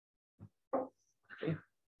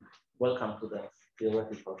Welcome to the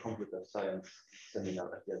Theoretical Computer Science Seminar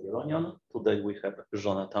at Jagiellonian. Today we have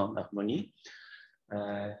Jonathan Narboni.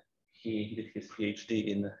 He did his PhD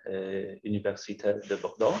in Université de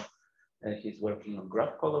Bordeaux. He's working on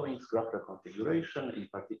graph colorings, graph reconfiguration. In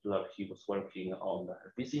particular, he was working on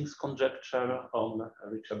Vizing's conjecture on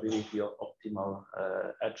reachability of optimal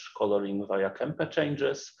edge coloring via Kempe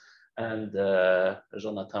changes. And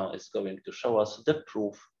Jonathan is going to show us the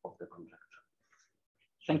proof of the conjecture.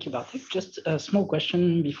 Thank you, Bartek. Just a small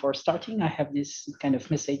question before starting. I have this kind of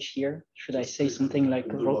message here. Should I say something like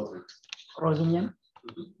Rosunian?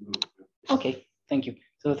 Okay, thank you.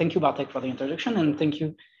 So thank you, Bartek, for the introduction, and thank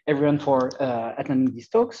you everyone for attending this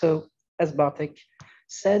talk. So as Bartek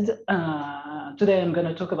said, today I'm going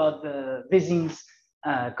to talk about the Vizing's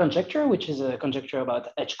conjecture, which is a conjecture about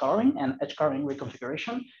edge coloring and edge coloring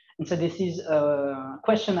reconfiguration. And so this is a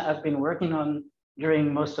question I've been working on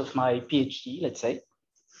during most of my PhD, let's say.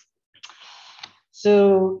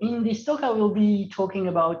 So in this talk, I will be talking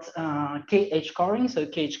about K-edge coloring. So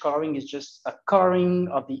K-edge coloring is just a coloring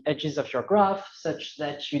of the edges of your graph such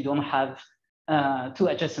that you don't have two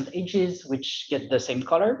adjacent edges which get the same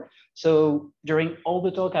color. So during all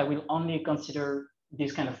the talk, I will only consider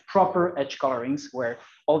these kind of proper edge colorings where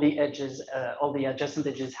all the edges, all the adjacent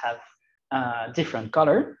edges have different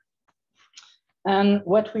color. And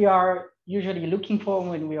what we are usually looking for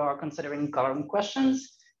when we are considering coloring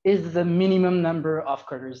questions is the minimum number of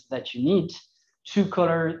colors that you need to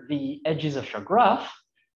color the edges of your graph.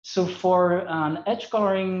 So for an edge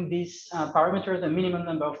coloring, this parameter, the minimum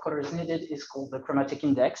number of colors needed, is called the chromatic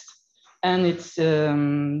index. And it's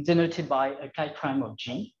denoted by a chi prime of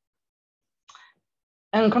G.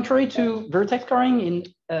 And contrary to vertex coloring, in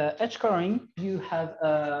edge coloring, you have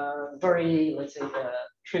a very, let's say,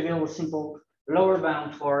 trivial, simple lower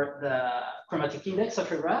bound for the chromatic index of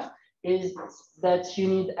your graph is that you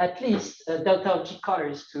need at least delta of G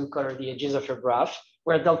colors to color the edges of your graph,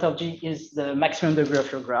 where delta of G is the maximum degree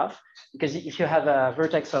of your graph. Because if you have a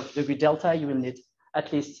vertex of degree delta, you will need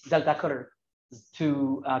at least delta color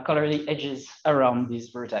to color the edges around this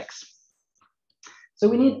vertex. So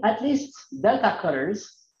we need at least delta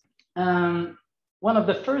colors. One of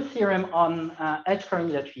the first theorem on edge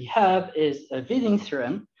coloring that we have is a Vizing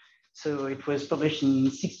theorem. So it was published in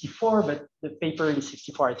 '64, but the paper in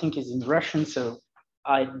 '64, I think, is in Russian. So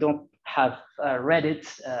I don't have read it,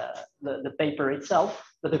 the paper itself,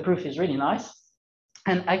 but the proof is really nice.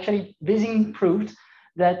 And actually, Vizing proved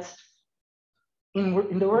that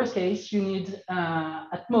in the worst case, you need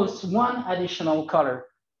at most one additional color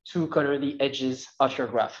to color the edges of your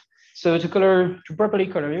graph. So to properly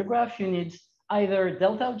color your graph, you need either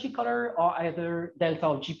delta of G color or either delta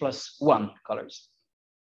of G plus 1 colors.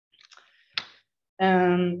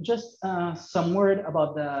 And just some word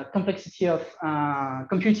about the complexity of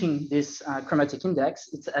computing this chromatic index.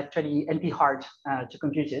 It's actually NP hard to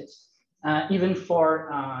compute it, even for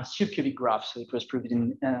subcubic graphs. So it was proved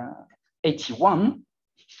in '81.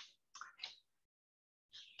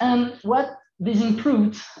 And what Vizing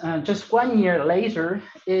proved just 1 year later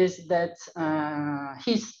is that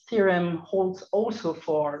his theorem holds also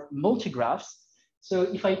for multigraphs. So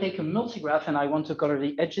if I take a multigraph and I want to color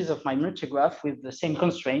the edges of my multigraph with the same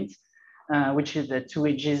constraint, which is that two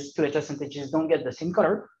adjacent edges don't get the same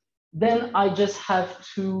color, then I just have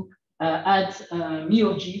to add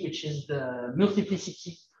mu of G, which is the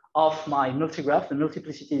multiplicity of my multigraph. The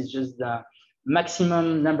multiplicity is just the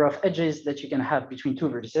maximum number of edges that you can have between two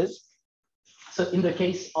vertices. So in the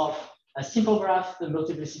case of a simple graph, the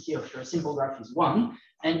multiplicity of your simple graph is 1.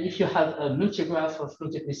 And if you have a multigraph of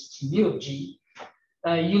multiplicity mu of G,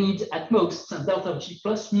 you need at most delta of G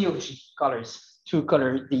plus mu of G colors to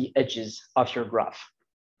color the edges of your graph.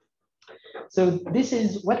 So this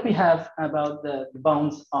is what we have about the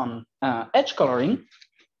bounds on edge coloring.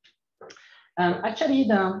 And actually,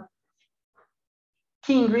 the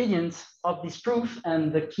key ingredients of this proof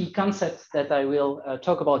and the key concept that I will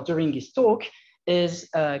talk about during this talk is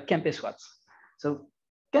Kempe swaps. So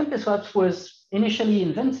Kempe swaps was initially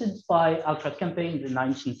invented by Alfred Kempe in the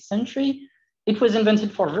 19th century. It was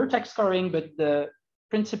invented for vertex coloring, but the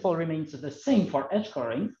principle remains the same for edge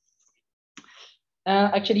coloring.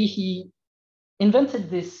 Actually, he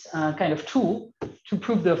invented this kind of tool to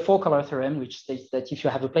prove the 4-color theorem, which states that if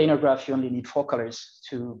you have a planar graph, you only need 4 colors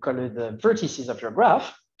to color the vertices of your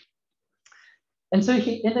graph. And so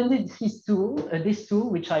he invented his tool, this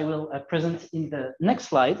tool, which I will present in the next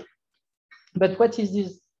slide. But what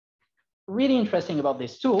is really interesting about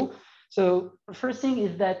this tool? So the first thing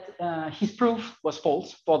is that his proof was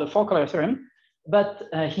false for the 4-color theorem, but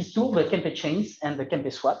his tool, the Kempe chains and the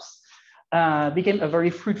Kempe swaps, became a very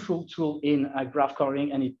fruitful tool in graph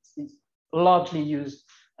coloring, and it's largely used.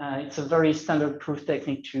 It's a very standard proof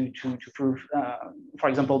technique to prove, for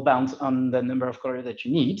example, bounds on the number of colors that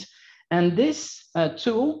you need. And this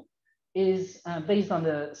tool is based on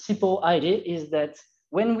the simple idea is that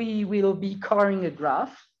when we will be coloring a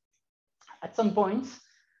graph, at some point,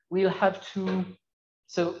 we'll have to,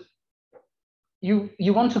 so you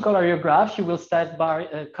want to color your graph, you will start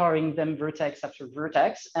by coloring them vertex after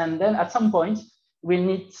vertex. And then at some point, we'll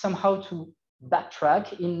need somehow to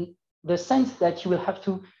backtrack in the sense that you will have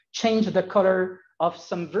to change the color of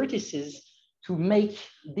some vertices to make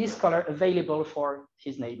this color available for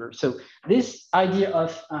his neighbor. So this idea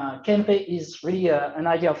of Kempe is really an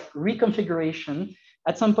idea of reconfiguration.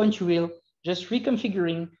 At some point, you will just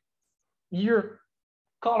reconfiguring your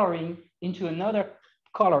coloring into another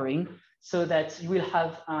coloring so that you will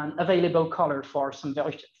have an available color for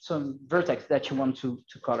some vertex that you want to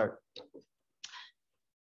color.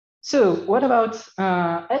 So what about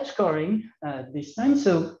edge coloring this time?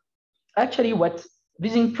 So actually what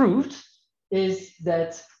Vizing proved is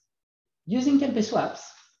that using Kempe swaps,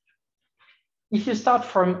 if you start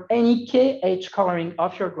from any k edge coloring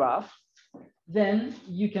of your graph, then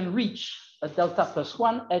you can reach a delta plus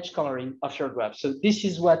 1 edge coloring of your graph. So this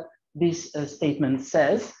is what this statement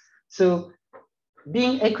says. So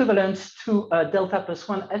being equivalent to a delta plus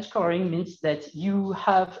 1 edge coloring means that you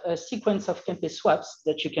have a sequence of Kempe swaps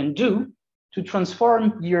that you can do to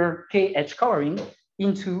transform your k edge coloring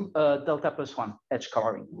into a delta plus 1 edge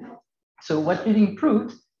coloring. So what Vizing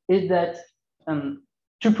proved is that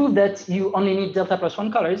to prove that you only need delta plus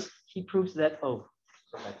 1 colors, he proves that, oh,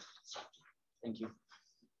 perfect. Thank you.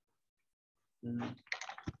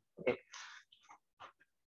 Okay.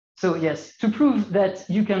 So yes, to prove that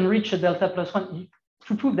you can reach a delta plus 1,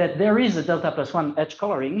 to prove that there is a delta plus 1 edge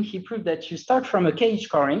coloring, he proved that you start from a k edge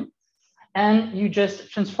coloring and you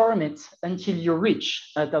just transform it until you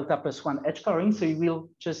reach a delta plus 1 edge coloring. So you will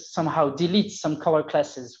just somehow delete some color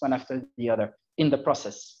classes one after the other in the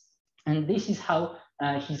process. And this is how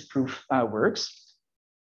his proof works.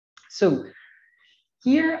 So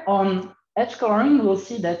here on edge coloring, we'll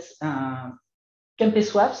see that Kempe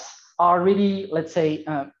swaps are really, let's say,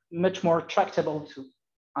 much more tractable to.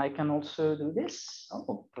 I can also do this.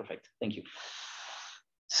 Oh, perfect. Thank you.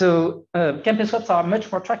 So Kempe swaps are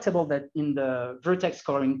much more tractable than in the vertex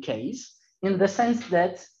coloring case, in the sense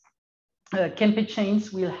that Kempe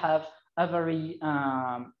chains will have a very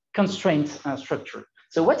constrained structure.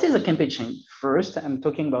 So what is a Kempe chain? First, I'm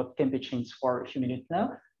talking about Kempe chains for a few minutes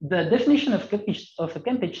now. The definition of a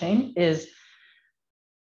Kempe chain is,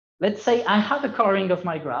 let's say I have a coloring of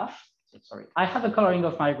my graph. Sorry, I have a coloring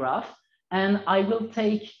of my graph, and I will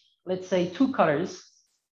take, let's say, 2 colors,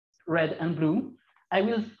 red and blue. I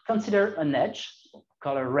will consider an edge,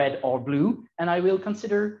 color red or blue, and I will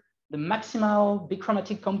consider the maximal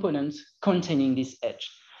bichromatic component containing this edge.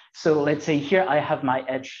 So let's say here I have my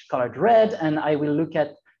edge colored red, and I will look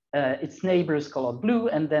at its neighbors colored blue,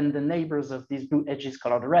 and then the neighbors of these blue edges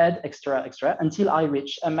colored red, extra, until I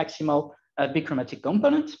reach a maximal bichromatic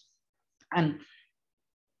component. And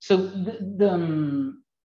so the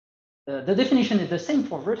definition is the same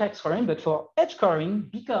for vertex coloring, but for edge coloring,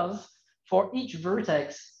 because for each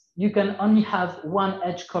vertex, you can only have 1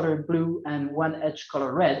 edge colored blue and 1 edge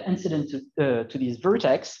colored red incident to this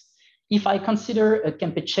vertex. If I consider a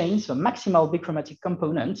Kempe chain, so maximal bichromatic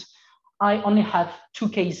component, I only have 2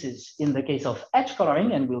 cases in the case of edge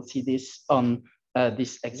coloring, and we'll see this on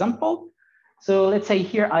this example. So let's say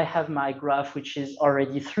here I have my graph, which is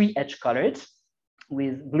already 3 edge colored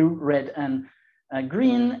with blue, red, and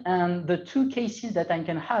green. And the 2 cases that I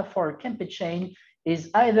can have for a Kempe chain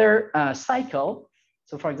is either a cycle.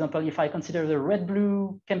 So for example, if I consider the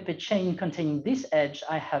red-blue Kempe chain containing this edge,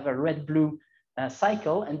 I have a red-blue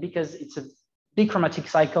cycle. And because it's a bichromatic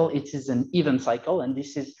cycle, it is an even cycle. And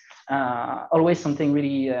this is always something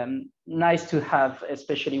really nice to have,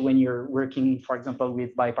 especially when you're working, for example,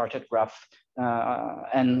 with bipartite graph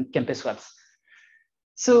and Kempe swaps.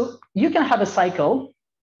 So you can have a cycle.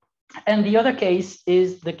 And the other case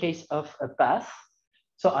is the case of a path.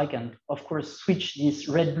 So I can, of course, switch this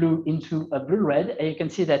red-blue into a blue-red. And you can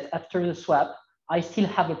see that after the swap, I still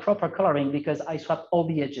have a proper coloring because I swapped all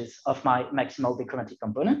the edges of my maximal bichromatic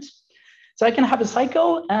component. So I can have a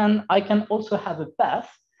cycle, and I can also have a path.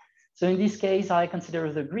 So in this case, I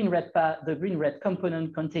consider the green-red path, the green-red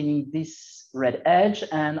component containing this red edge,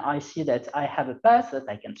 and I see that I have a path that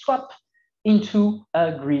I can swap into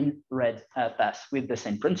a green-red path with the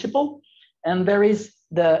same principle. And there is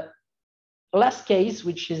the last case,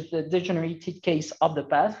 which is the degenerated case of the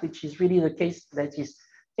path, which is really the case that is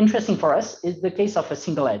interesting for us, is the case of a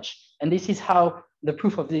single edge. And this is how the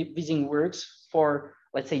proof of the Vizing works for,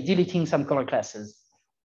 let's say, deleting some color classes.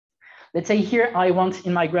 Let's say here I want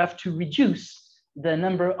in my graph to reduce the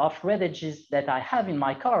number of red edges that I have in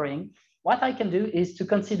my coloring. What I can do is to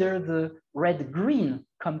consider the red-green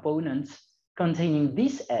component containing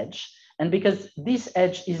this edge. And because this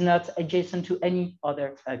edge is not adjacent to any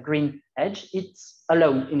other green edge, it's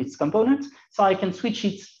alone in its component. So I can switch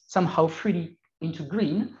it somehow freely into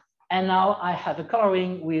green. And now I have a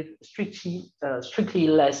coloring with strictly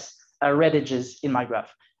less red edges in my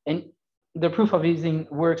graph. And the proof of Vizing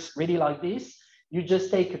works really like this. You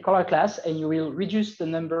just take a color class and you will reduce the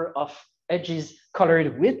number of edges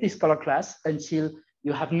colored with this color class until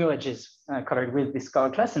you have no edges colored with this color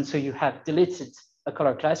class. And so you have deleted a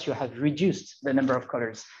color class, you have reduced the number of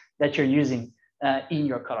colors that you're using in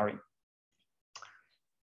your coloring.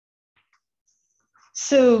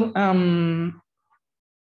 So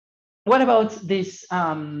what about this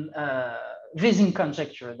Vizing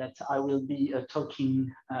conjecture that I will be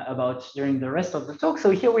talking about during the rest of the talk?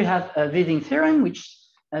 So here we have a Vizing theorem, which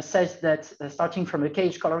says that starting from a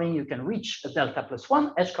KH coloring, you can reach a delta plus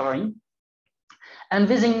 1 edge coloring. And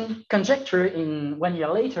Vizing conjecture in 1 year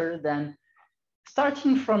later, then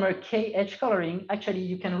starting from a KH coloring, actually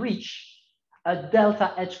you can reach a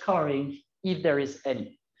delta edge coloring if there is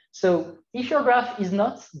any. So if your graph is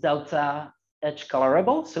not delta edge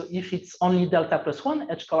colorable, so if it's only delta plus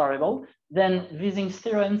 1 edge colorable, then Vizing's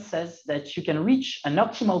theorem says that you can reach an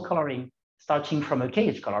optimal coloring starting from a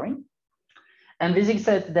KH coloring. And Vizing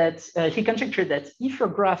said that he conjectured that if your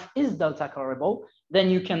graph is delta colorable, then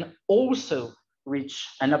you can also reach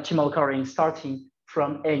an optimal coloring starting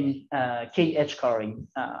from any KH coloring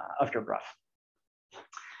of your graph.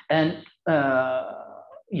 And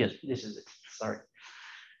yes, this is it, sorry.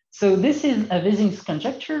 So this is a Vizing's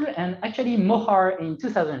conjecture, and actually Mohar in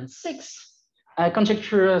 2006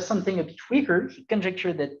 conjectured something a bit weaker. He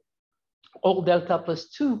conjectured that all delta plus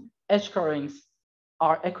 2 edge colorings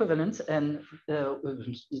are equivalent, and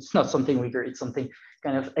it's not something weaker, it's something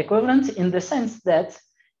kind of equivalent in the sense that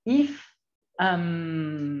if,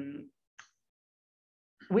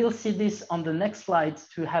 we'll see this on the next slide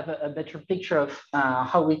to have a better picture of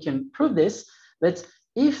how we can prove this, but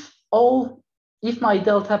if my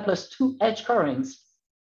delta plus 2 edge colorings,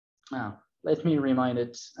 let me remind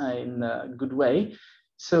it in a good way.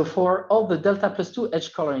 So for all the delta plus 2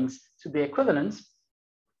 edge colorings to be equivalent,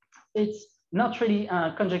 it's not really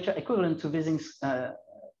conjecture equivalent to Vizing's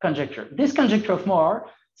conjecture. This conjecture of Moore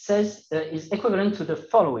says is equivalent to the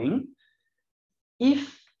following.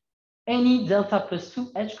 If any delta plus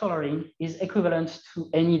 2 edge coloring is equivalent to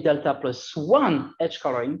any delta plus 1 edge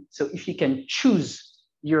coloring, so if you can choose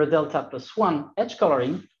your delta plus 1 edge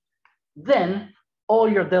coloring, then all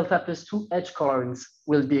your delta plus 2 edge colorings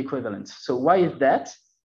will be equivalent. So why is that?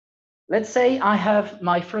 Let's say I have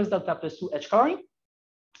my first delta plus 2 edge coloring,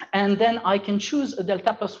 and then I can choose a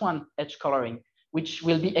delta plus 1 edge coloring, which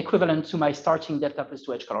will be equivalent to my starting delta plus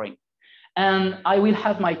 2 edge coloring. And I will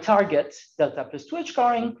have my target delta plus 2 edge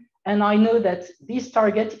coloring, and I know that this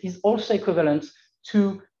target is also equivalent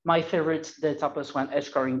to my favorite delta plus 1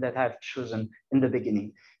 edge coloring that I've chosen in the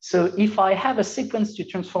beginning. So if I have a sequence to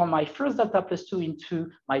transform my first delta plus 2 into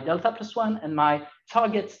my delta plus 1 and my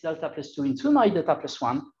target delta plus 2 into my delta plus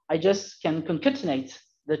 1, I just can concatenate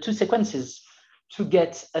the two sequences to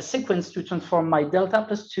get a sequence to transform my delta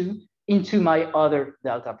plus 2 into my other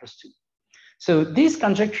delta plus 2. So this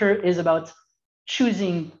conjecture is about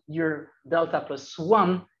choosing your delta plus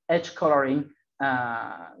 1 edge coloring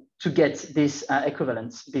to get this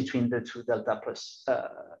equivalence between the two delta plus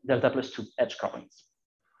 2 edge colorings.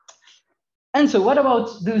 And so what about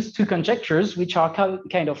those two conjectures, which are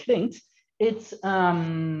kind of linked? It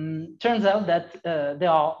turns out that they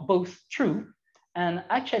are both true. And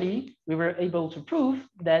actually, we were able to prove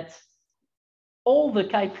that all the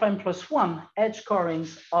chi prime plus 1 edge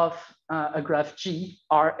colorings of a graph G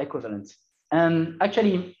are equivalent. And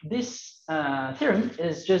actually, this theorem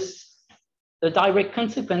is just a direct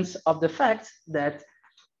consequence of the fact that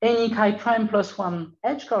any chi prime plus 1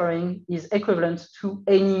 edge coloring is equivalent to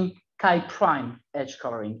any chi prime edge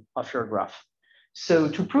coloring of your graph. So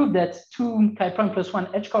to prove that two chi prime plus 1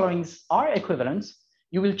 edge colorings are equivalent,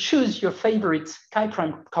 you will choose your favorite chi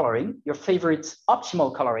prime coloring, your favorite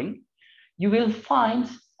optimal coloring. You will find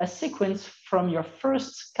a sequence from your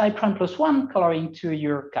first chi prime plus 1 coloring to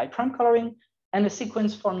your chi prime coloring, and a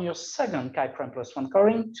sequence from your second chi prime plus 1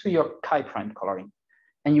 coloring to your chi prime coloring.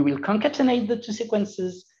 And you will concatenate the two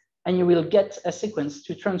sequences, and you will get a sequence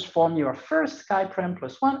to transform your first chi prime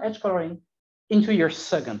plus 1 edge coloring into your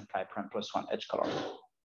second chi prime plus 1 edge coloring.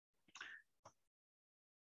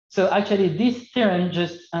 So actually, this theorem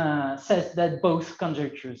just says that both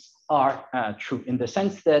conjectures are true in the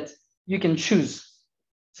sense that you can choose.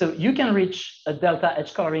 So you can reach a delta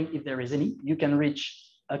H coloring if there is any. You can reach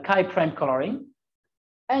a chi prime coloring,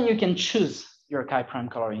 and you can choose your chi prime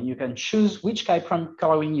coloring. You can choose which chi prime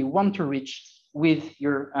coloring you want to reach with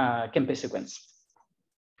your Kempe sequence.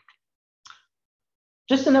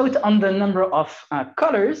 Just a note on the number of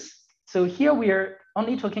colors. So here we are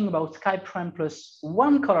only talking about chi prime plus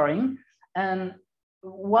 1 coloring. And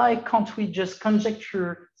why can't we just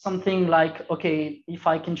conjecture something like, okay, if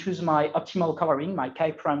I can choose my optimal coloring, my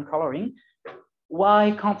chi prime coloring,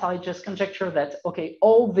 why can't I just conjecture that, okay,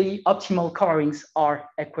 all the optimal colorings are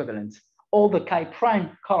equivalent? All the chi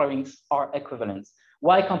prime colorings are equivalent.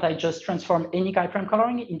 Why can't I just transform any chi prime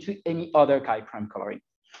coloring into any other chi prime coloring?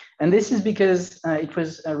 And this is because it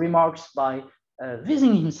was remarked by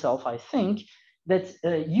Vizing himself, I think, that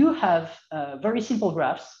you have very simple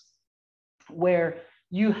graphs where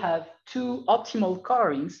you have two optimal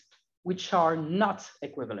colorings which are not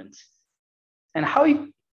equivalent. And how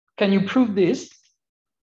can you prove this?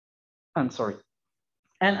 I'm sorry.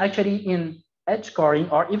 And actually in edge coloring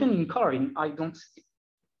or even in coloring, I don't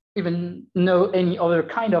even know any other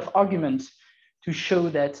kind of argument to show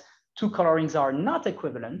that two colorings are not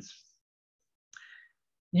equivalent.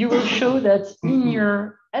 You will show that in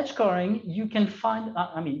your edge coloring, you can find,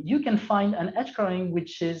 you can find an edge coloring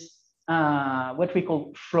which is what we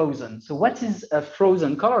call frozen. So what is a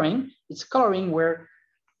frozen coloring? It's coloring where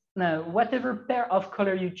whatever pair of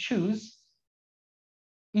color you choose,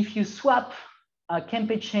 if you swap a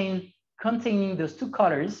Kempe chain containing those two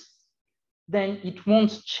colors, then it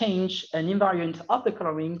won't change an invariant of the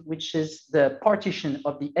coloring, which is the partition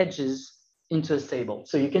of the edges into a stable.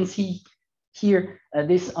 So you can see here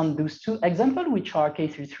this on those two examples, which are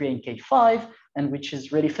K33 and K5, and which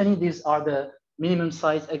is really funny. These are the minimum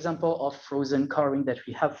size example of frozen coloring that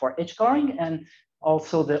we have for edge coloring, and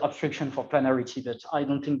also the obstruction for planarity, but I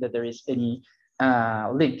don't think that there is any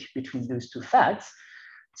link between those two facts.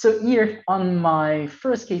 So here on my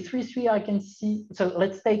first K33, I can see, so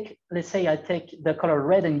let's say I take the color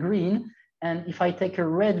red and green, and if I take a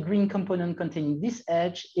red-green component containing this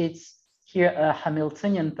edge, it's here a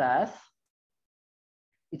Hamiltonian path.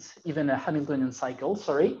 It's even a Hamiltonian cycle,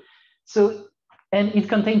 sorry. So, and it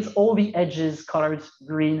contains all the edges colored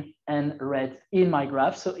green and red in my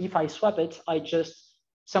graph. So if I swap it, I just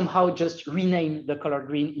somehow just rename the color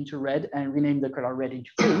green into red and rename the color red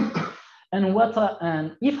into green. And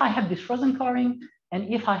if I have this frozen coloring,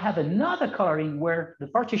 and if I have another coloring where the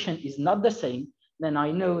partition is not the same, then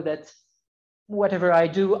I know that whatever I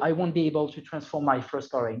do, I won't be able to transform my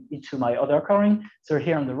first coloring into my other coloring. So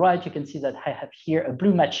here on the right, you can see that I have here a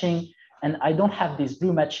blue matching, and I don't have this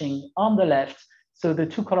blue matching on the left. So the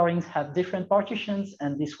two colorings have different partitions,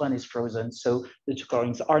 and this one is frozen. So the two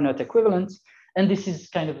colorings are not equivalent. And this is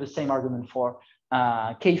kind of the same argument for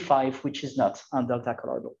K5, which is not delta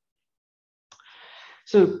colorable.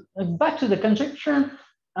 So back to the conjecture.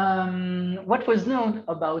 What was known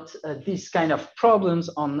about these kind of problems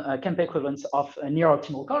on Kempe equivalence of near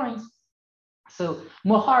optimal colorings? So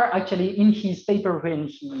Mohar actually in his paper when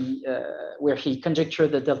where he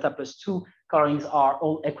conjectured that delta plus 2 colorings are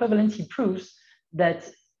all equivalent, he proves that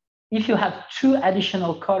if you have two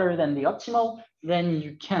additional color than the optimal, then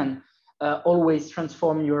you can always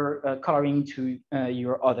transform your coloring to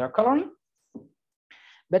your other coloring.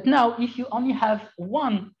 But now, if you only have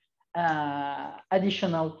one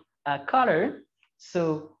additional color,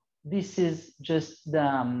 so this is just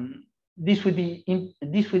the this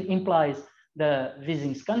would imply the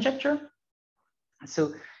Vizing's conjecture.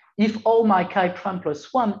 So if all my chi prime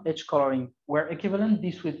plus 1 edge coloring were equivalent,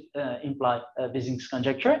 this would imply Vizing's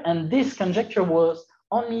conjecture, and this conjecture was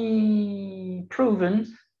only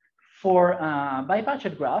proven for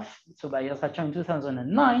bipatched graph, so by Elsacher in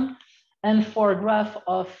 2009. And for a graph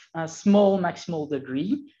of a small maximal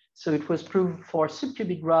degree. So it was proved for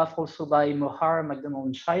subcubic graph also by Mohar, McDonald,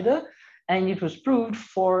 and Scheider. And it was proved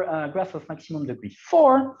for a graph of maximum degree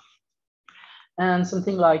 4. And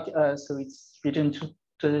something like, so it's written to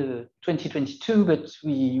 2022, but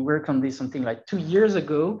we worked on this something like 2 years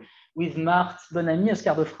ago with Marthe Bonamy,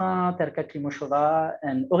 Oscar Defrin, Talca Klimoshova,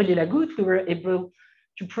 and Aurélie Lagoutte. We were able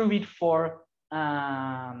to prove it for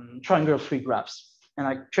triangle-free graphs. And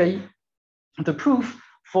actually, the proof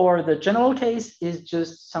for the general case is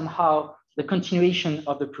just somehow the continuation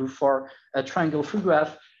of the proof for a triangle-free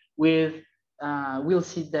graph with, we'll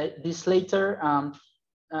see that this later,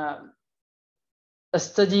 a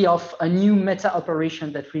study of a new meta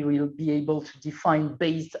operation that we will be able to define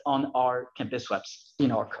based on our Kempe swaps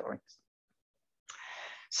in our colorings.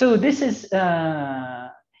 So this is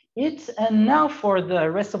it. And now for the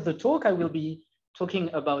rest of the talk, I will be talking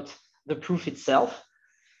about the proof itself.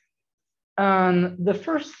 And the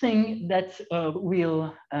first thing that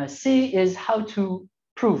we'll see is how to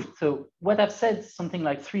prove. So what I've said something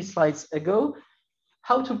like 3 slides ago,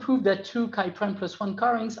 how to prove that 2 chi prime plus 1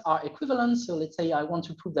 colorings are equivalent. So let's say I want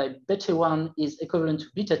to prove that beta 1 is equivalent to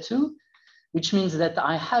beta 2, which means that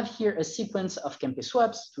I have here a sequence of Kempe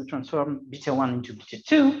swaps to transform beta 1 into beta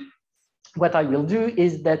 2. What I will do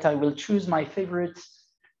is that I will choose my favorite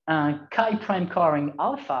chi prime coloring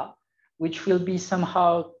alpha, which will be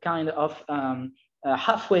somehow kind of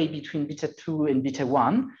halfway between beta 2 and beta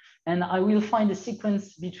 1. And I will find a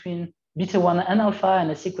sequence between beta 1 and alpha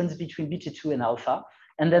and a sequence between beta 2 and alpha.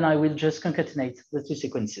 And then I will just concatenate the 2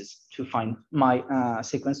 sequences to find my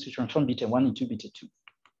sequence to transform beta 1 into beta 2.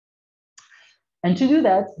 And to do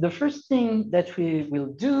that, the first thing that we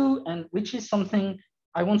will do, and which is something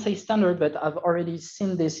I won't say standard, but I've already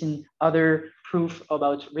seen this in other proof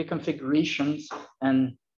about reconfigurations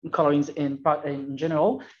and colorings in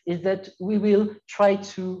general, is that we will try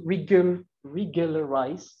to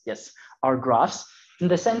regularize, yes, our graphs, in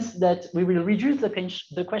the sense that we will reduce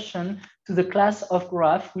the question to the class of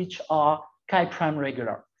graph which are chi prime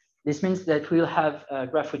regular. This means that we'll have a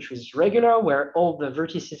graph which is regular, where all the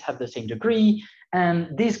vertices have the same degree,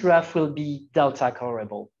 and this graph will be delta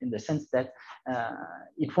colorable in the sense that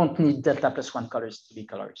it won't need delta plus 1 colors to be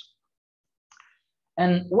colored.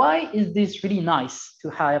 And why is this really nice to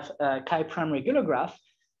have a chi prime regular graph?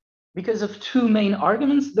 Because of 2 main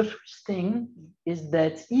arguments. The first thing is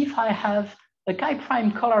that if I have a chi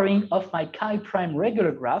prime coloring of my chi prime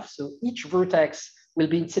regular graph, so each vertex will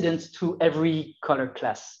be incident to every color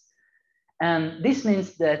class. And this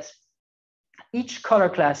means that each color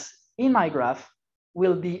class in my graph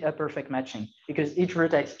will be a perfect matching, because each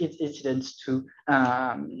vertex is incident to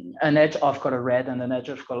an edge of color red and an edge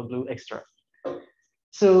of color blue extra.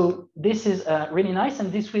 So this is really nice,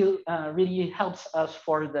 and this will really help us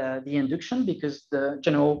for the induction, because the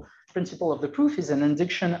general principle of the proof is an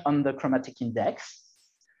induction on the chromatic index.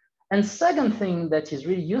 And second thing that is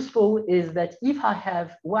really useful is that if I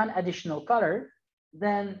have 1 additional color,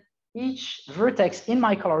 then each vertex in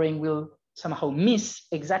my coloring will somehow miss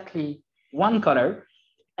exactly 1 color.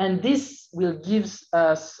 And this will give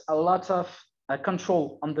us a lot of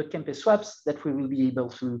control on the Kempe swaps that we will be able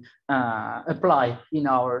to apply in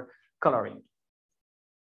our coloring.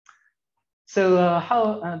 So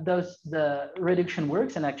how does the reduction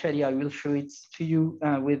works? And actually, I will show it to you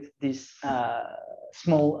with this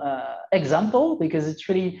small example, because it's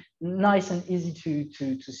really nice and easy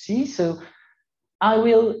to see. So I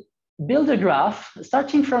will build a graph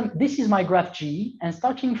starting from, this is my graph G, and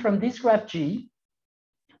starting from this graph G,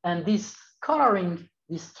 and this coloring,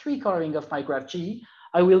 these 3 coloring of my graph G,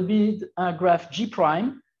 I will build a graph G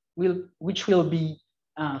prime, which will be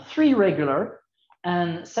 3 regular,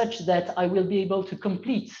 and such that I will be able to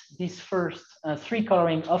complete this first 3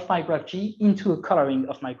 coloring of my graph G into a coloring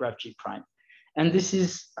of my graph G prime. And this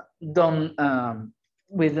is done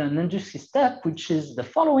with an inductive step, which is the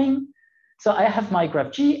following. So I have my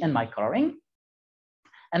graph G and my coloring,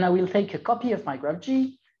 and I will take a copy of my graph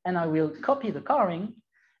G, and I will copy the coloring,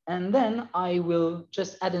 and then I will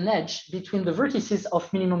just add an edge between the vertices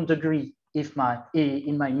of minimum degree in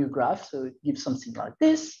my new graph. So it gives something like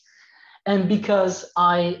this. And because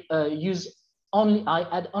I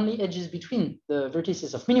add only edges between the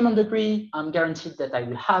vertices of minimum degree, I'm guaranteed that I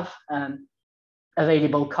will have an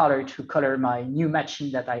available color to color my new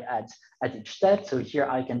matching that I add at each step. So here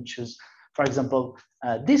I can choose, for example,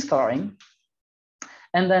 this coloring.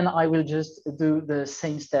 And then I will just do the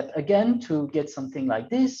same step again to get something like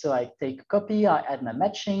this. So I take a copy, I add my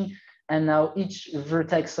matching, and now each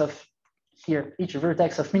vertex of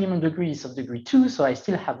minimum degree is of degree 2. So I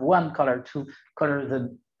still have 1 color to color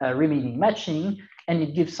the remaining matching, and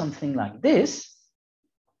it gives something like this.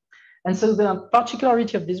 And so the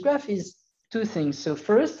particularity of this graph is 2 things. So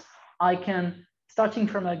first, I can, starting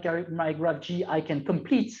from my graph G, I can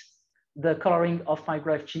complete the coloring of my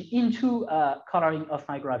graph G into a coloring of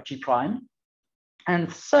my graph G prime.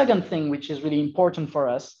 And second thing, which is really important for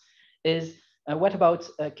us, is what about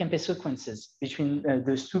Kempe sequences between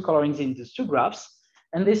those 2 colorings in those 2 graphs?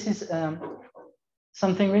 And this is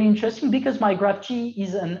something really interesting, because my graph G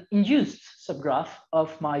is an induced subgraph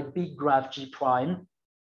of my big graph G prime.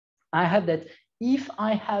 I have that if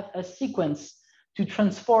I have a sequence to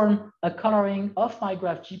transform a coloring of my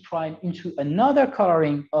graph G prime into another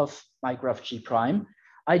coloring of my graph G prime,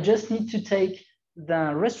 I just need to take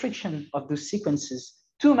the restriction of those sequences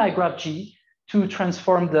to my graph G to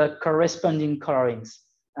transform the corresponding colorings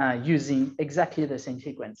using exactly the same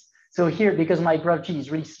sequence. So here, because my graph G is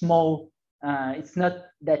really small, it's not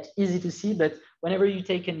that easy to see, but whenever you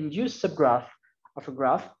take an induced subgraph of a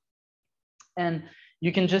graph, and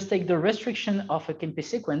you can just take the restriction of a Kempe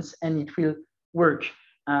sequence and it will work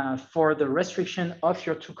for the restriction of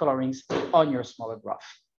your two colorings on your smaller graph.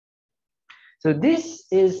 So this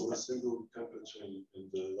is a single temperature in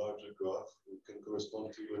the larger graph can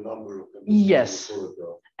correspond to a number of temperatures. Yes, in the smaller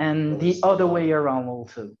graph. and the other way around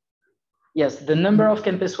also. Yes, the number of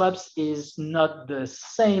Kempe swaps is not the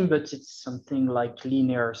same, but it's something like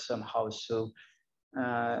linear somehow. So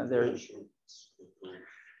there.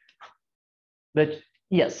 But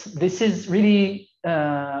yes, this is really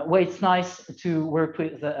why it's nice to work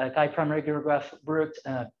with a chi-prime regular graph built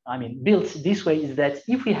this way is that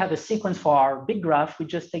if we have a sequence for our big graph, we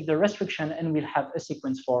just take the restriction and we'll have a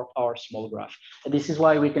sequence for our small graph. And this is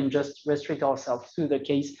why we can just restrict ourselves to the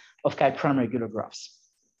case of chi-prime regular graphs.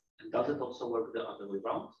 Does it also work the other way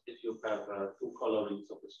around? If you have two colorings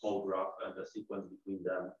of a small graph and a sequence between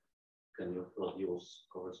them, can you produce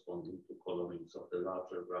corresponding two colorings of the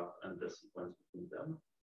larger graph and the sequence between them?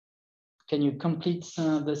 Can you complete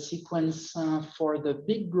the sequence for the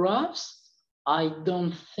big graphs? I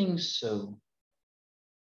don't think so.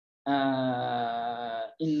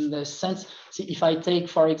 In the sense, see, if I take,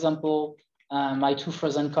 for example, my two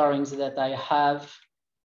frozen colorings that I have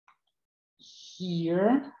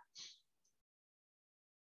here.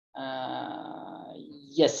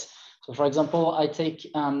 Yes. So for example, I take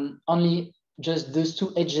only just those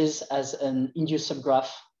two edges as an induced subgraph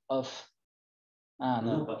of.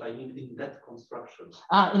 No, but I mean in that construction.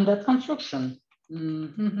 In that construction,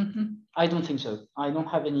 I don't think so. I don't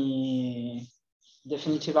have any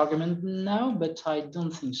definitive argument now, but I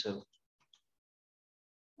don't think so.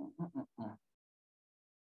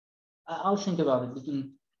 I'll think about it. But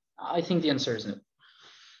I think the answer is no.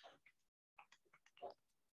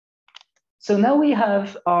 So now we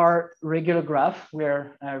have our regular graph.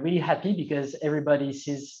 We're really happy because everybody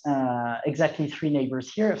sees exactly three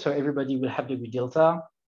neighbors here. So everybody will have degree delta.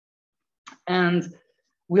 And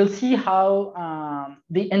we'll see how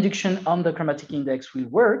the induction on the chromatic index will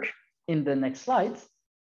work in the next slide.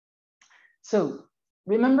 So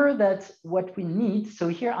remember that what we need, so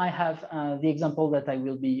here I have the example that I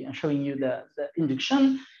will be showing you the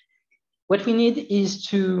induction. What we need is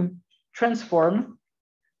to transform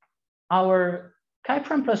our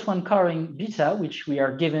chi-prime plus one coloring beta, which we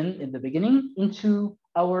are given in the beginning, into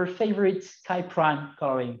our favorite chi-prime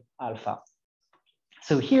coloring alpha.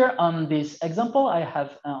 So here on this example, I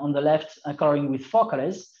have on the left a coloring with 4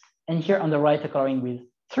 colors, and here on the right a coloring with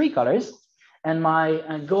 3 colors. And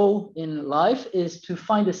my goal in life is to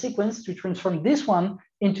find a sequence to transform this one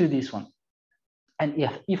into this one. And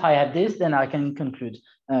if I have this, then I can conclude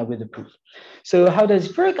with the proof. So how does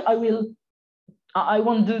it work? I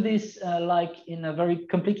won't do this like in a very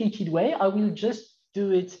complicated way. I will just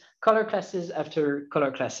do it color classes after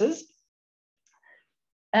color classes.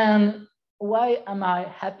 And why am I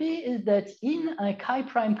happy is that in a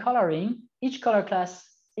chi-prime coloring, each color class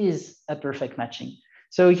is a perfect matching.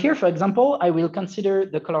 So here, for example, I will consider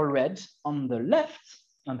the color red on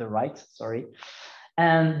the right, sorry.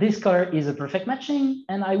 And this color is a perfect matching.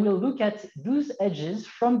 And I will look at those edges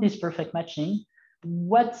from this perfect matching.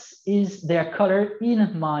 What is their color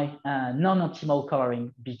in my non-optimal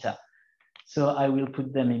coloring beta? So I will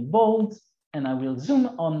put them in bold and I will zoom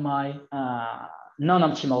on my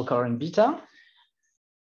non-optimal coloring beta.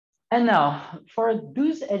 And now for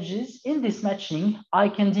those edges in this matching, I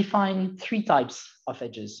can define 3 types of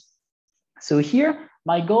edges. So here,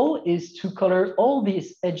 my goal is to color all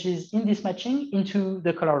these edges in this matching into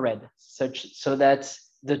the color red, so that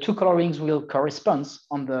the 2 colorings will correspond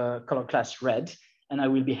on the color class red. And I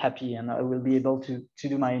will be happy and I will be able to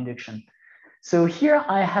do my induction. So here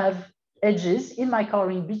I have edges in my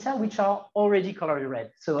coloring beta, which are already colored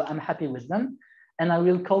red. So I'm happy with them. And I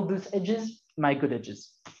will call those edges my good edges.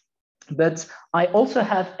 But I also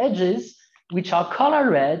have edges which are color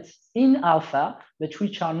red in alpha, but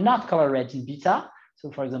which are not color red in beta. So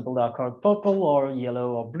for example, they are colored purple or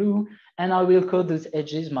yellow or blue. And I will call those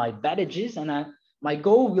edges my bad edges. And my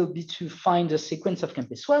goal will be to find a sequence of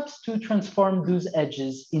Kempe swaps to transform those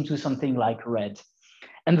edges into something like red.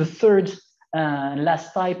 And the third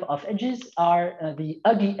last type of edges are the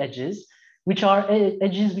ugly edges, which are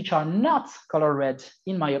edges which are not color red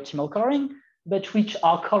in my optimal coloring, but which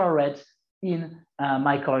are color red in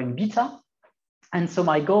my coloring beta. And so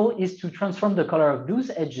my goal is to transform the color of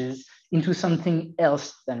those edges into something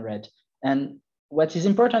else than red. And what is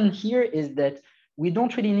important here is that we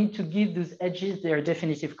don't really need to give those edges their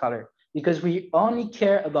definitive color because we only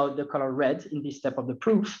care about the color red in this step of the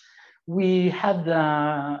proof. we have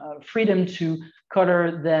the freedom to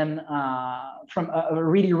color them from a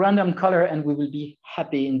really random color, and we will be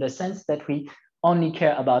happy in the sense that we only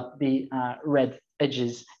care about the red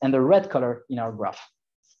edges and the red color in our graph.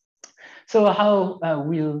 So how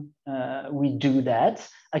will we do that?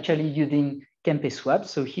 Actually using Kempe swap.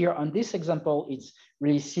 So here on this example, it's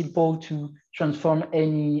really simple to transform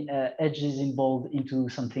any edges in bold into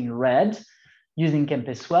something red using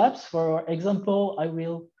Kempe swaps. For example, I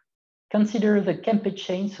will consider the Kempe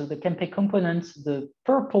chain. So the Kempe component, the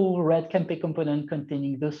purple red Kempe component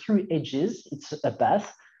containing those 3 edges. It's a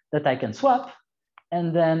path that I can swap.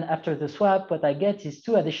 And then after the swap, what I get is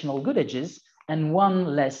 2 additional good edges and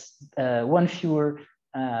one fewer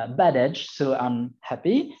bad edge. So I'm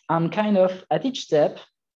happy. I'm kind of at each step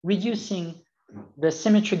reducing the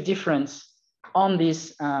symmetric difference on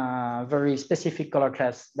this very specific color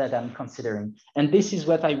class that I'm considering. And this is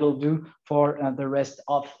what I will do for the rest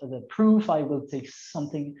of the proof. I will take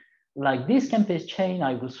something like this Kempe chain,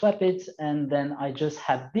 I will swap it, and then I just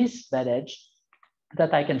have this bad edge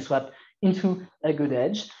that I can swap into a good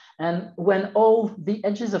edge. And when all the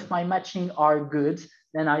edges of my matching are good,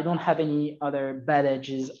 then I don't have any other bad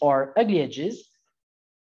edges or ugly edges.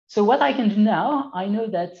 So what I can do now, I know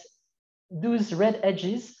that those red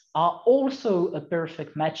edges are also a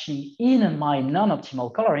perfect matching in my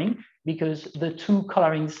non-optimal coloring because the 2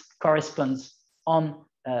 colorings corresponds on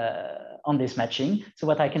this matching. So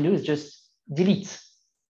what I can do is just delete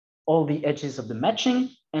all the edges of the matching.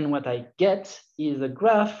 And what I get is a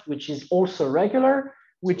graph which is also regular,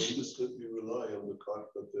 which— So in this step, you rely on the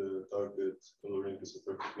fact that the target coloring is a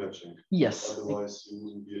perfect matching. Yes. Otherwise, you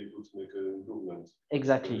wouldn't be able to make an improvement.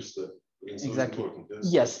 Exactly. So exactly.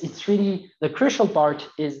 it's yes, it's really the crucial part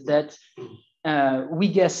is that we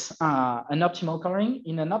guess an optimal coloring.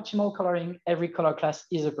 In an optimal coloring, every color class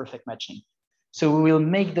is a perfect matching. So we will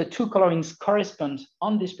make the 2 colorings correspond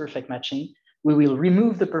on this perfect matching. We will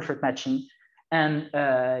remove the perfect matching and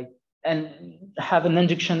have an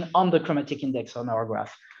induction on the chromatic index on our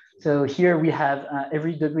graph. So here we have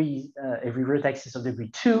every vertex is of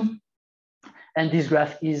degree 2. And this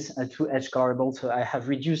graph is 2-edge colorable. So I have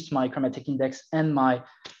reduced my chromatic index and my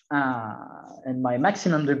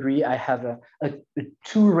maximum degree. I have a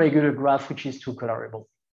 2 regular graph, which is 2 colorable.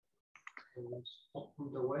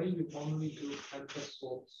 On the way, you only do Kempe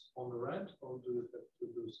swaps on red, or do you have to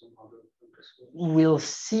do some other Kempe swaps? We'll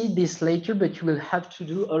see this later, but you will have to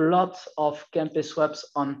do a lot of Kempe swaps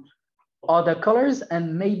on other colors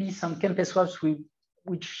and maybe some Kempe swaps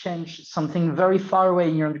which change something very far away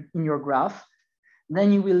in your graph.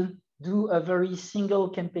 Then you will do a very single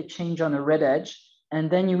Kempe change on a red edge, and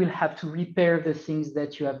then you will have to repair the things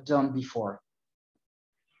that you have done before.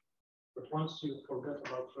 But once you forget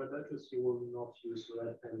about red edges, you will not use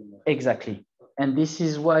red anymore. Exactly. And this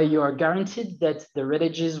is why you are guaranteed that the red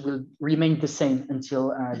edges will remain the same until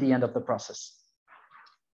the end of the process.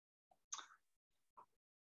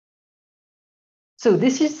 So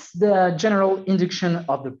this is the general induction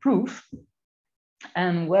of the proof.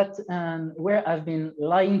 And where I've been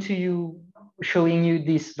lying to you, showing you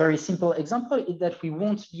this very simple example, is that we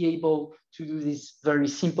won't be able to do these very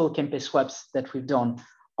simple Kempe swaps that we've done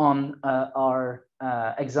on our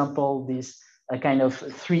example, this kind of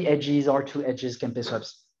 3 edges or 2 edges Kempe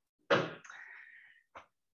swaps.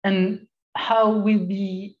 And how we'll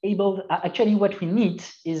be able, actually what we need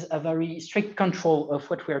is a very strict control of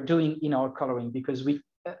what we are doing in our coloring, because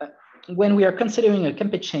when we are considering a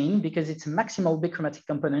Kempe chain, because it's a maximal bichromatic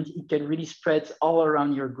component, it can really spread all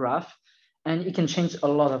around your graph and it can change a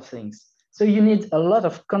lot of things. So you need a lot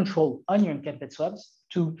of control on your Kempe swaps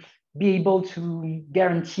to be able to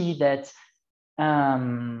guarantee that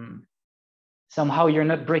somehow you're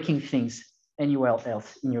not breaking things anywhere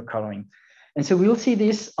else in your coloring. And so we'll see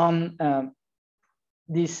this on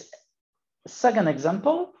this second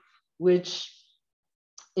example, which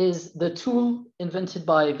is the tool invented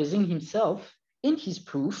by Vizing himself in his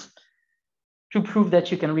proof to prove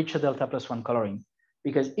that you can reach a delta plus 1 coloring.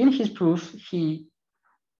 Because in his proof, he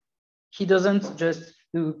doesn't just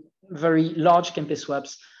do very large Kempe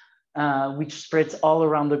swaps, which spreads all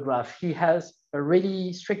around the graph. He has a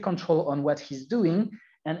really strict control on what he's doing,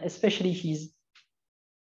 and especially he's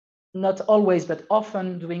not always, but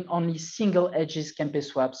often doing only single edges Kempe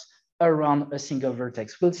swaps around a single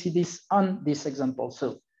vertex. We'll see this on this example.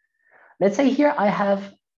 So let's say here I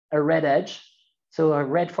have a red edge. So a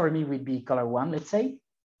red for me would be color 1, let's say.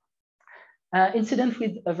 Incident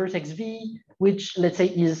with a vertex V, which let's say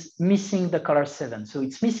is missing the color 7. So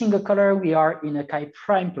it's missing a color. We are in a chi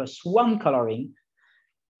prime plus 1 coloring.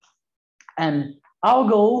 And our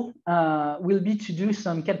goal will be to do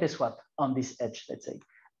some Kempe swap on this edge, let's say.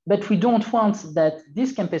 but we don't want that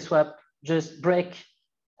this campus swap just break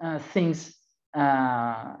things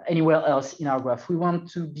anywhere else in our graph. We want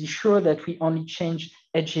to be sure that we only change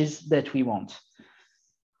edges that we want.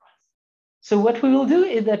 So what we will do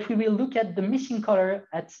is that we will look at the missing color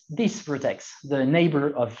at this vertex, the neighbor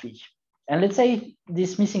of V. And let's say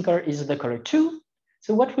this missing color is the color 2.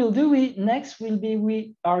 So what we'll do next will be,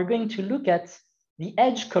 we are going to look at the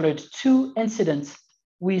edge colored 2 incident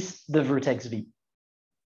with the vertex V.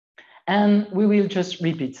 And we will just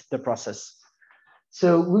repeat the process.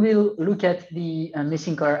 So we will look at the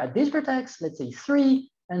missing color at this vertex, let's say 3.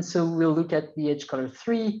 And so we'll look at the edge color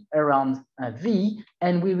 3 around V,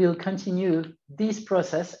 and we will continue this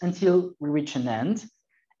process until we reach an end.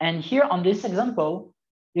 And here on this example,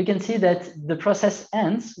 you can see that the process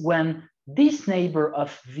ends when this neighbor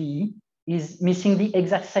of V is missing the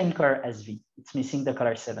exact same color as V. It's missing the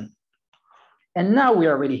color 7. And now we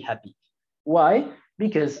are really happy. Why?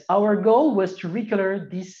 Because our goal was to recolor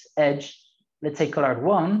this edge, let's say colored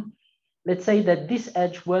 1. Let's say that this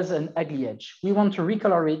edge was an ugly edge. We want to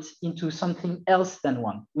recolor it into something else than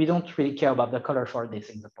 1. We don't really care about the color for this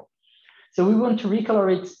example. So we want to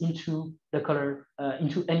recolor it into the color,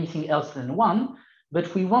 into anything else than 1,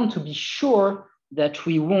 but we want to be sure that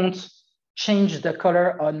we won't change the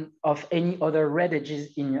color of any other red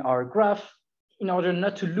edges in our graph in order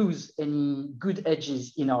not to lose any good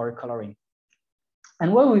edges in our coloring.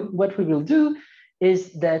 And what we will do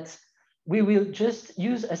is that we will just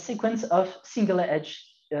use a sequence of single edge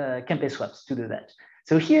campus swaps to do that.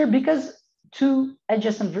 So here, because 2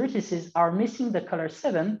 adjacent vertices are missing the color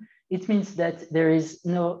 7, it means that there is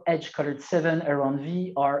no edge colored 7 around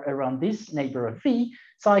V or around this neighbor of V.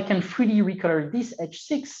 So I can freely recolor this edge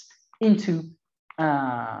 6 into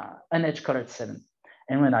an edge colored 7.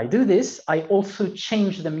 And when I do this, I also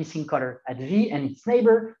change the missing color at V and its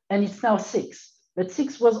neighbor, and it's now 6. But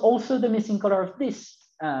 6 was also the missing color of this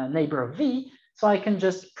neighbor of V, so I can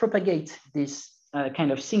just propagate this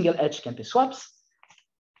kind of single edge campus swaps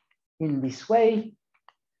in this way,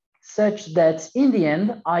 such that in the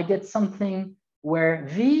end, I get something where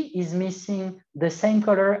V is missing the same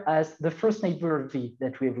color as the first neighbor of V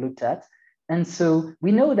that we've looked at. And so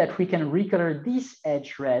we know that we can recolor this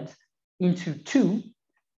edge red into 2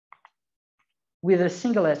 with a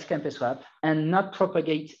single edge campus swap and not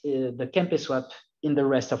propagate the campus swap in the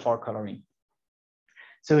rest of our coloring.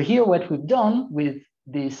 So here what we've done with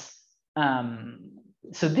this,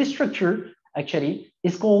 so this structure actually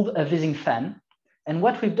is called a Vizing fan. And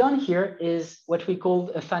what we've done here is what we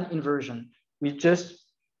call a fan inversion. We've just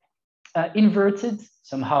inverted,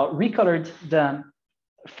 somehow recolored the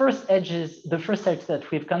first edges, the first edge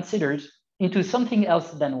that we've considered into something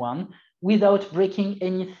else than 1 without breaking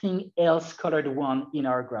anything else colored 1 in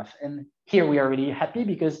our graph. And here we are really happy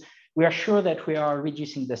because we are sure that we are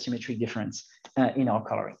reducing the symmetric difference in our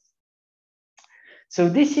coloring. So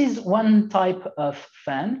this is one type of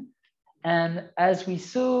fan. And as we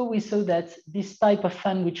saw that this type of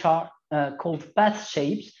fan, which are called path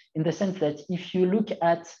shapes, in the sense that if you look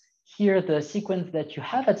at here, the sequence that you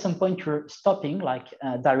have at some point, you're stopping like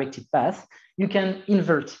a directed path, you can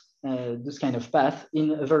invert this kind of path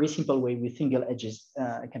in a very simple way with single edges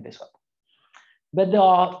campus swap. But there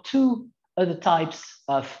are 2 other types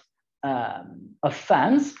of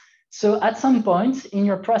fans. So at some point in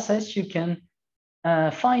your process, you can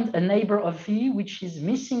find a neighbor of V which is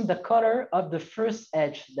missing the color of the first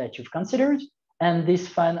edge that you've considered, and those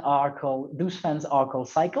fans are called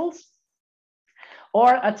cycles.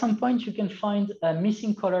 Or at some point you can find a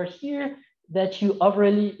missing color here that you've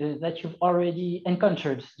already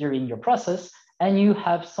encountered during your process, and you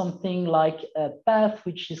have something like a path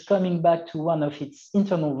which is coming back to one of its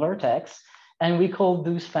internal vertex, and we call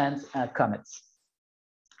those fans comets.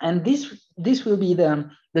 And this will be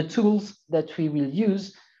the tools that we will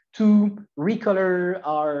use to recolor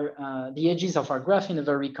the edges of our graph in a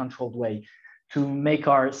very controlled way to make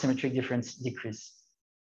our symmetric difference decrease.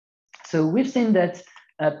 So we've seen that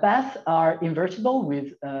paths are invertible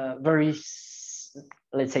with a very,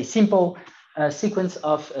 let's say, simple sequence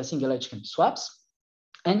of single edge campus swaps.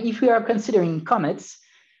 And if we are considering comets,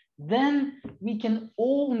 then we can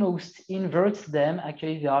almost invert them.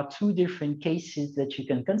 Actually, there are 2 different cases that you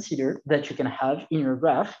can consider, that you can have in your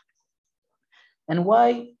graph. And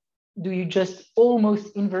why do you just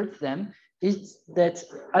almost invert them? Is that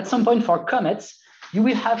at some point for comets, you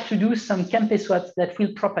will have to do some campus swaps that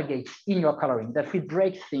will propagate in your coloring, that will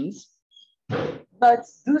break things. But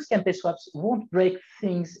those campus swaps won't break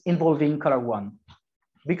things involving color 1.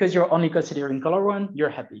 Because you're only considering color 1,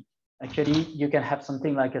 you're happy. Actually, you can have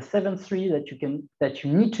something like a 7-3 that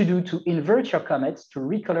you need to do to invert your comets to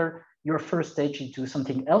recolor your first stage into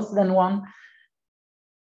something else than 1.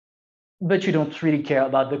 But you don't really care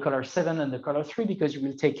about the color 7 and the color 3 because you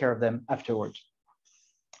will take care of them afterwards.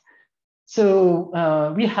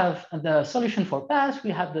 So we have the solution for paths,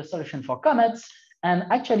 we have the solution for comets, and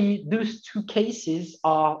actually those two cases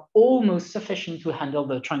are almost sufficient to handle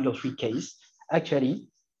the triangle free case. Actually,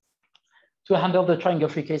 to handle the triangle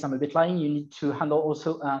free case, I'm a bit lying, you need to handle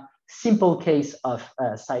also a simple case of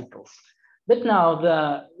cycles. But now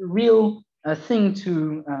the real thing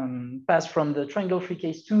to pass from the triangle free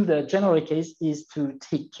case to the general case is to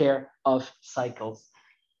take care of cycles.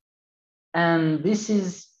 And this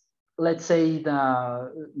is, let's say,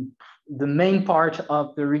 the main part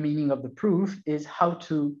of the remaining of the proof is how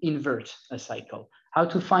to invert a cycle, how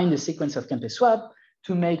to find a sequence of Kempe swap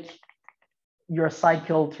to make your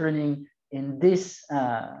cycle turning in this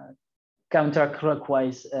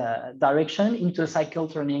counterclockwise direction into a cycle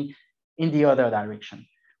turning in the other direction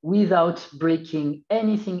without breaking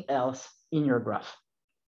anything else in your graph.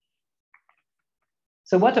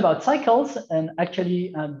 So what about cycles? And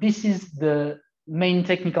actually, this is the main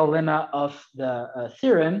technical lemma of the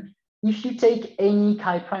theorem. If you take any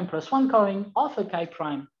chi prime plus 1 coloring of a chi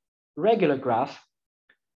prime regular graph,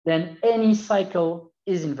 then any cycle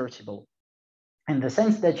is invertible, in the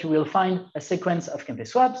sense that you will find a sequence of Kempe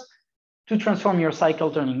swaps to transform your cycle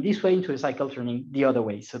turning this way into a cycle turning the other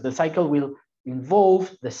way. So the cycle will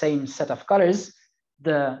involve the same set of colors.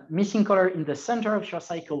 The missing color in the center of your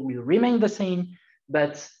cycle will remain the same,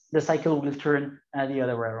 but the cycle will turn the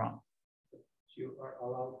other way around. You are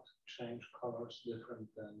allowed to change colors different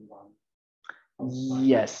than 1.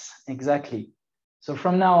 Yes, exactly. So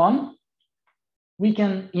from now on, we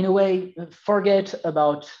can, in a way, forget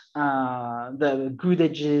about the good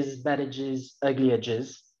edges, bad edges, ugly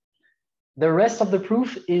edges. The rest of the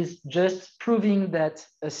proof is just proving that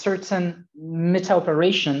a certain meta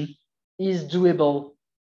operation is doable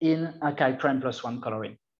in a chi prime plus 1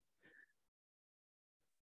 coloring.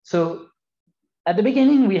 So at the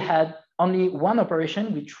beginning, we had only one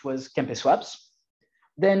operation, which was Kempe swaps.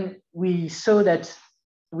 Then we saw that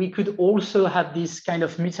we could also have this kind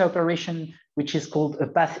of meta operation, which is called a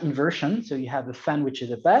path inversion. So you have a fan, which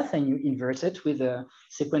is a path, and you invert it with a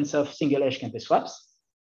sequence of single edge Kempe swaps.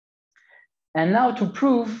 And now to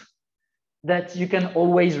prove that you can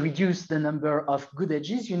always reduce the number of good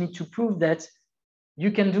edges, you need to prove that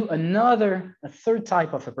you can do a third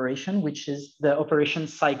type of operation, which is the operation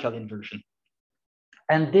cycle inversion.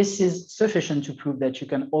 And this is sufficient to prove that you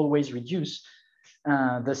can always reduce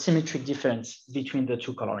the symmetric difference between the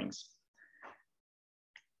two colorings.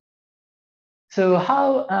 So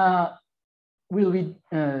how will we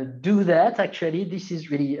do that? Actually, this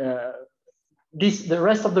is really, the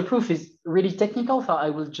rest of the proof is really technical, so I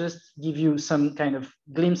will just give you some kind of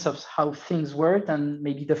glimpse of how things work and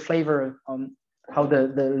maybe the flavor on how the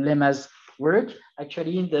lemmas work.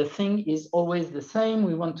 Actually, the thing is always the same.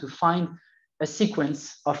 We want to find a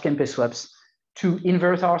sequence of Kempe swaps to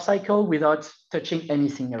invert our cycle without touching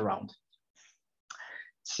anything around.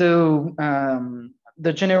 So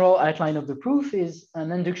the general outline of the proof is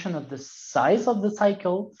an induction of the size of the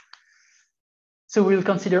cycle. So we'll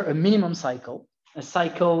consider a minimum cycle, a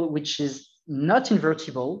cycle which is not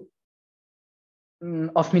invertible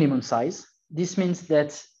of minimum size. This means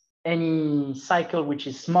that any cycle which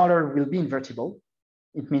is smaller will be invertible.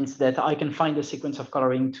 It means that I can find a sequence of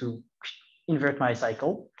coloring to invert my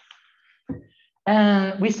cycle.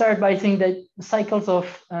 And we start by saying that cycles of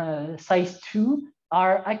size 2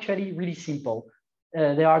 are actually really simple.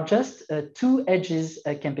 They are just 2 edges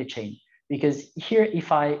Kempe chain. Because here,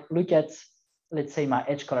 if I look at, let's say, my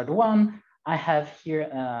edge colored 1, I have here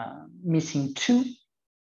missing 2.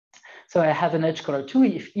 So I have an edge color 2.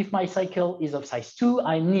 If my cycle is of size 2,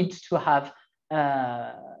 I need to have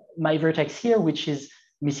my vertex here, which is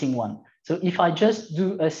missing 1. So if I just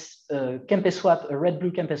do a Kempe swap, a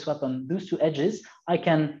red-blue Kempe swap on those 2 edges, I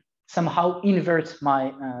can somehow invert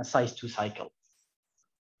my size 2 cycle.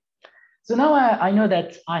 So now I know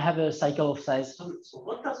that I have a cycle of size. So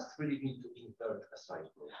what does it really mean to invert a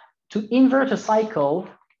cycle? To invert a cycle,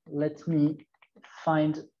 let me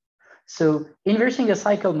find. So inverting a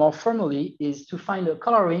cycle more formally is to find a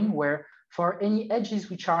coloring where for any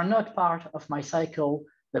edges which are not part of my cycle,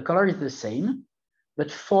 the color is the same. But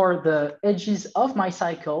for the edges of my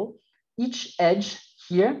cycle, each edge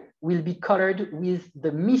here will be colored with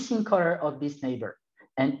the missing color of this neighbor.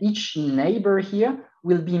 And each neighbor here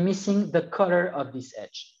will be missing the color of this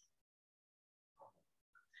edge.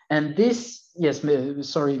 And this, yes,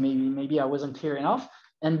 sorry, maybe I wasn't clear enough.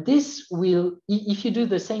 And this will, if you do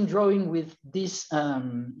the same drawing with this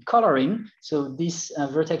coloring, so this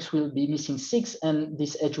vertex will be missing 6, and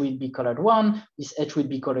this edge will be colored 1, this edge will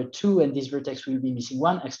be colored 2, and this vertex will be missing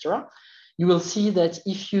 1 extra. You will see that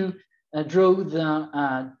if you draw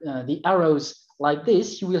the arrows like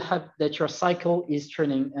this, you will have that your cycle is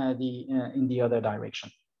turning in the other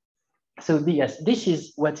direction. So yes, this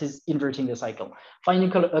is what is inverting the cycle.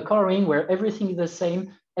 Finding a coloring where everything is the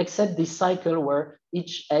same, except this cycle where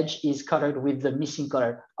each edge is colored with the missing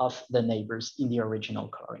color of the neighbors in the original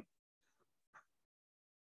coloring.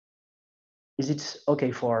 Is it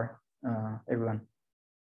okay for everyone?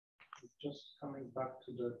 Just coming back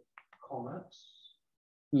to the comets.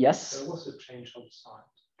 Yes. There was a change of sign.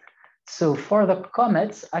 So for the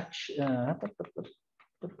comets, actually,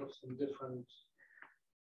 It was in different.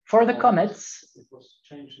 For the comets, it was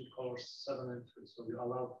changed in colors 7 and 3. So you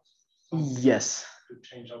allowed yes, to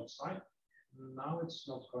change outside. Now it's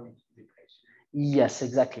not going to be the case. Yes,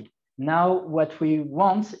 exactly. Now what we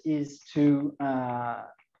want is to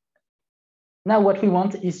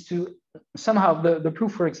somehow the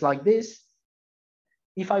proof works like this.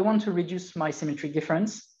 If I want to reduce my symmetric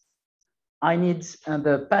difference, I need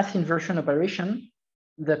the path inversion operation,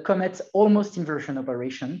 the comet almost inversion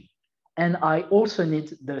operation, and I also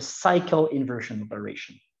need the cycle inversion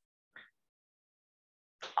operation.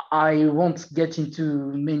 I won't get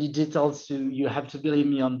into many details, so you have to believe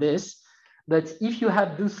me on this. But if you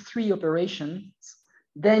have those 3 operations,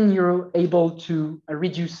 then you're able to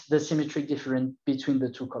reduce the symmetric difference between the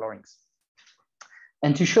 2 colorings.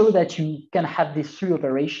 And to show that you can have these 3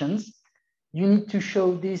 operations, you need to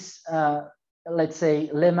show this, let's say,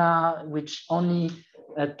 lemma, which only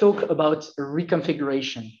talk about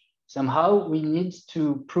reconfiguration. Somehow we need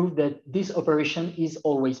to prove that this operation is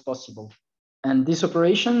always possible. And this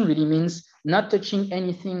operation really means not touching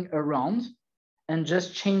anything around and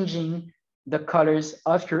just changing the colors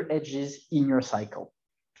of your edges in your cycle.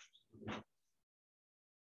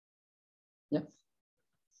 Yeah.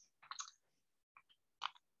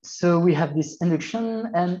 So we have this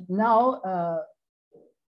induction, and now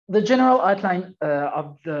the general outline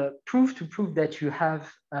of the proof to prove that you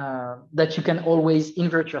have that you can always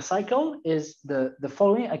invert your cycle is the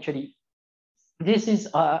following. Actually, this is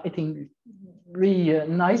I think really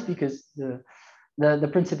nice because the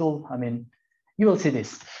principle. I mean, you will see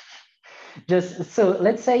this. Just so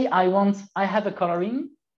let's say I have a coloring,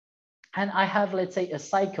 and I have, let's say, a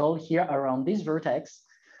cycle here around this vertex.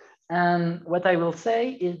 And what I will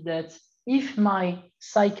say is that if my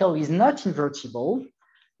cycle is not invertible,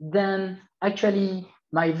 then actually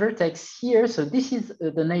my vertex here, so this is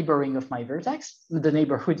the neighboring of my vertex, the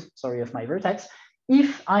neighborhood, sorry, of my vertex.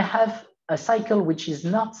 If I have a cycle which is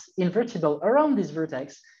not invertible around this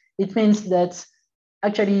vertex, it means that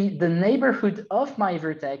actually the neighborhood of my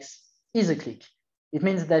vertex is a clique. It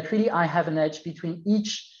means that really I have an edge between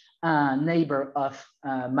each neighbor of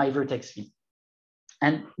my vertex V.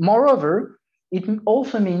 And moreover, it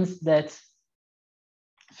also means that,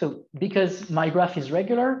 so because my graph is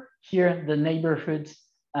regular, here the neighborhood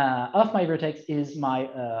of my vertex is my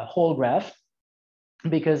whole graph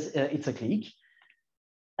because it's a clique.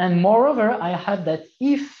 And moreover, I have that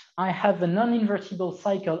if I have a non-invertible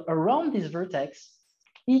cycle around this vertex,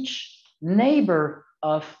 each neighbor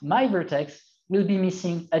of my vertex will be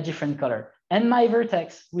missing a different color. And my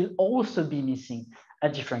vertex will also be missing a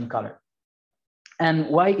different color. And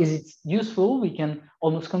why is it useful? We can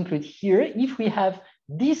almost conclude here. If we have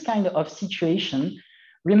this kind of situation,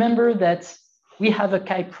 remember that we have a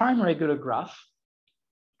chi-prime regular graph,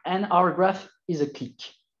 and our graph is a clique.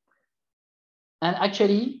 And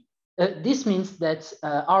actually, this means that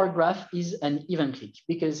our graph is an even clique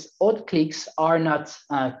because odd cliques are not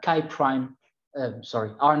chi-prime,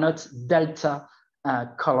 are not delta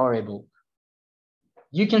colorable.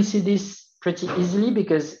 You can see this pretty easily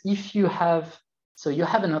because if you have, so you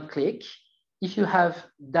have an odd clique, if you have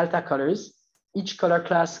delta colors, each color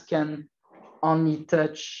class can only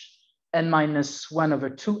touch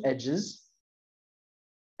n-1/2 edges.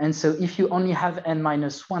 And so if you only have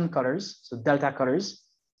n-1 colors, so delta colors,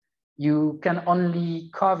 you can only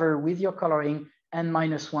cover with your coloring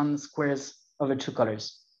n-1 squares over 2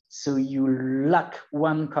 colors. So you lack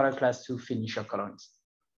 1 color class to finish your colorings.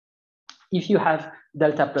 If you have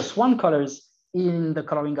delta +1 colors in the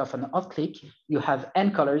coloring of an odd clique, you have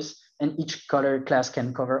n colors, and each color class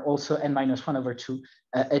can cover also n-1/2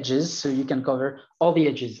 edges. So you can cover all the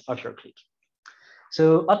edges of your clique.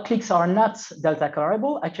 So odd cliques are not delta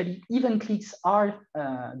colorable. Actually, even cliques are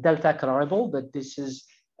delta colorable, but this is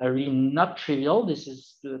really not trivial. This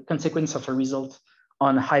is the consequence of a result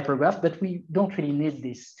on a hypergraph, but we don't really need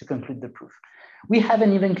this to conclude the proof. We have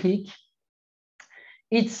an even click.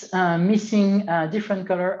 It's missing a different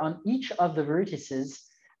color on each of the vertices.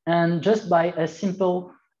 And just by a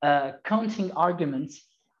simple counting argument,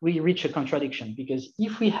 we reach a contradiction, because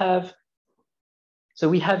if we have, so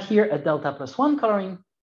we have here a delta plus 1 coloring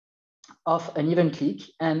of an even click,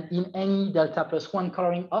 and in any delta plus 1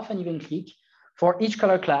 coloring of an even click, for each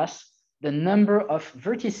color class, the number of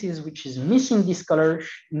vertices which is missing this color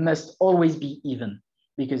must always be even,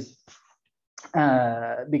 because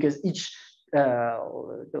each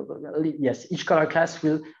each color class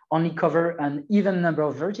will only cover an even number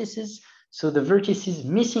of vertices. So the vertices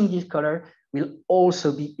missing this color will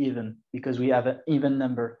also be even, because we have an even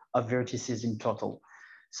number of vertices in total.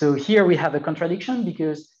 So here we have a contradiction,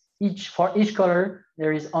 because for each color,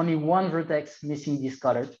 there is only one vertex missing this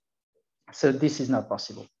color. So this is not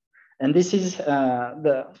possible. And this is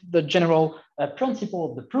the general principle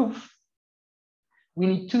of the proof. We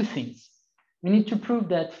need two things. We need to prove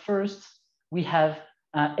that first, we have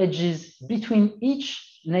edges between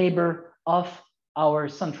each neighbor of our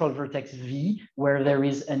central vertex V, where there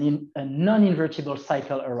is a non-invertible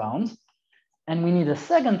cycle around. And we need a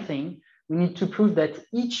second thing. We need to prove that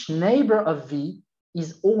each neighbor of V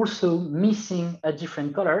is also missing a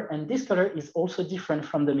different color, and this color is also different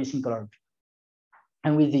from the missing color.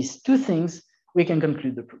 And with these two things, we can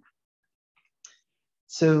conclude the proof.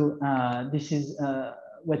 So this is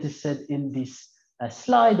what is said in this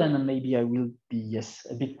slide, and maybe I will be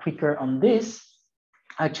a bit quicker on this.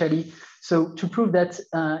 Actually, so to prove that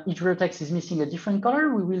each vertex is missing a different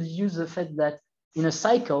color, we will use the fact that in a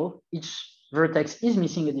cycle, each vertex is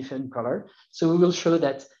missing a different color. So we will show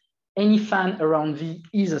that any fan around V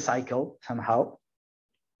is a cycle somehow.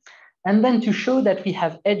 And then to show that we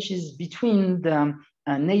have edges between the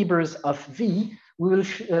neighbors of V, we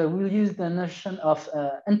will use the notion of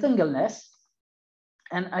entangledness.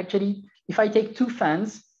 And actually, if I take two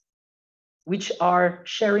fans which are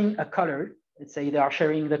sharing a color, let's say they are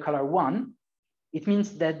sharing the color 1, it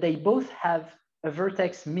means that they both have a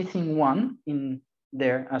vertex missing 1 in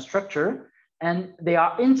their structure, and they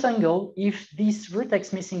are entangled if this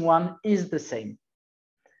vertex missing 1 is the same.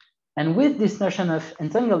 And with this notion of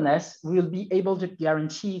entangledness, we'll be able to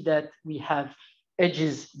guarantee that we have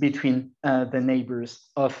edges between the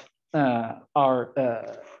neighbors of our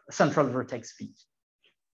central vertex V.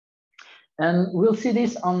 And we'll see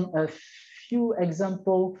this on a few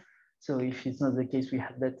examples. So if it's not the case, we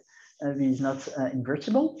have that V is not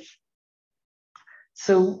invertible.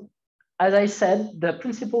 So as I said, the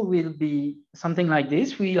principle will be something like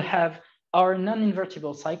this. We'll have our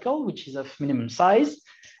non-invertible cycle, which is of minimum size,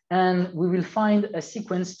 and we will find a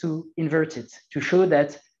sequence to invert it, to show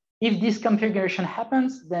that if this configuration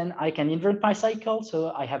happens, then I can invert my cycle,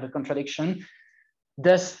 so I have a contradiction.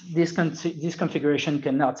 Thus, this configuration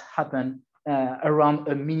cannot happen around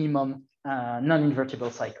a minimum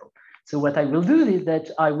non-invertible cycle. So what I will do is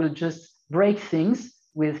that I will just break things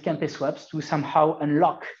with Kempe swaps to somehow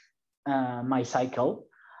unlock my cycle.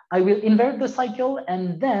 I will invert the cycle,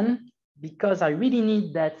 and then, because I really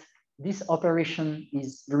need that this operation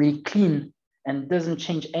is very clean and doesn't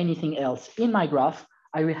change anything else in my graph,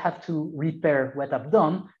 I will have to repair what I've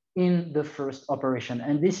done in the first operation.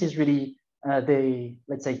 And this is really the,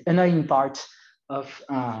 let's say, annoying part of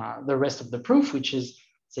the rest of the proof, which is,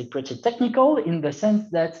 say, pretty technical in the sense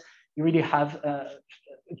that you really have a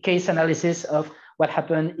case analysis of what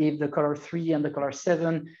happened if the color 3 and the color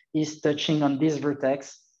 7 is touching on this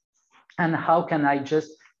vertex, and how can I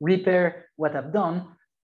just repair what I've done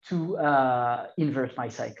to invert my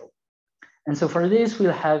cycle. And so for this,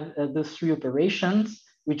 we'll have those three operations,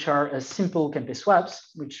 which are simple Kempe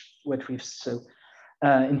swaps, which what we've saw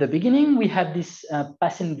in the beginning. We have this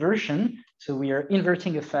path inversion. So we are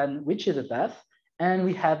inverting a fan, which is a path. And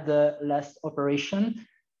we have the last operation.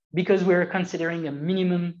 Because we're considering a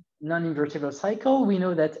minimum non-invertible cycle, we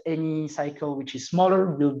know that any cycle which is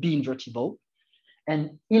smaller will be invertible.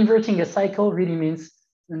 And inverting a cycle really means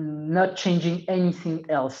not changing anything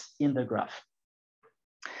else in the graph.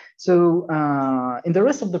 So in the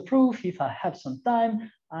rest of the proof, if I have some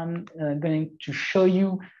time, I'm going to show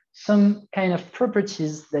you some kind of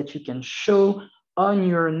properties that you can show on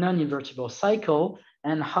your non-invertible cycle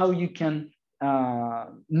and how you can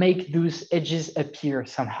make those edges appear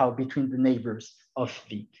somehow between the neighbors of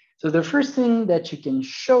V. So the first thing that you can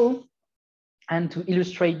show, and to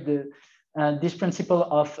illustrate this principle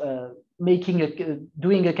of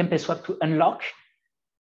doing a Kempe swap to unlock,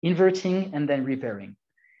 inverting, and then repairing.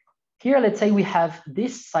 Here, let's say we have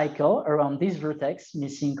this cycle around this vertex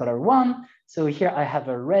missing color 1. So here I have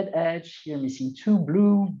a red edge, here missing 2,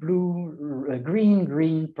 blue, blue, green,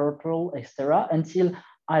 green, purple, etc., until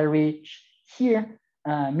I reach here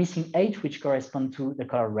missing 8, which correspond to the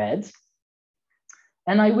color red.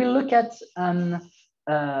 And I will look at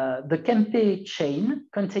the Kempe chain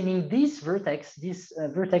containing this vertex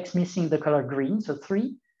missing the color green, so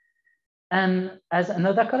 3. And as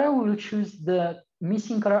another color, we will choose the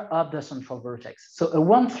missing color of the central vertex. So a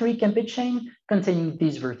 1-3 Kempe chain containing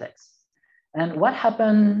this vertex. And what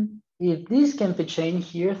happens if this Kempe chain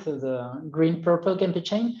here, so the green-purple Kempe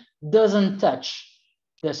chain, doesn't touch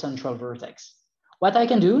the central vertex? What I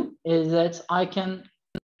can do is that I can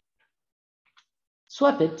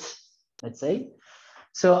swap it, let's say.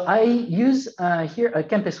 So I use here a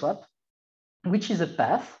Kempe swap, which is a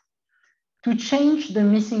path, to change the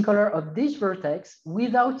missing color of this vertex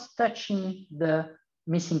without touching the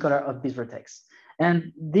missing color of this vertex.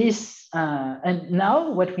 And this, and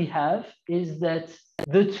now what we have is that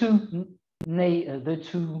the two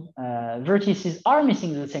vertices are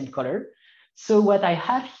missing the same color. So what I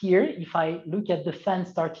have here, if I look at the fan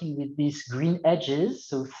starting with these green edges,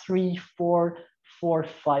 so 3, 4, 4,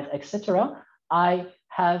 5, etc., I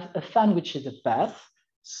have a fan which is a path.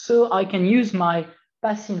 So I can use my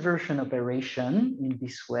path inversion operation in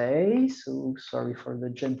this way. So sorry for the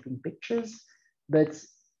jumping pictures, but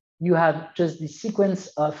you have just the sequence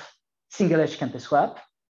of single edge Kempe swap.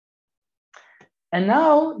 And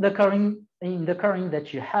now the coloring, in the coloring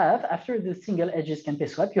that you have after the single edges Kempe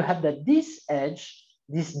swap, you have that this edge,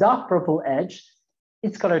 this dark purple edge,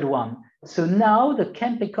 it's colored 1. So now the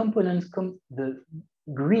Kempe component, the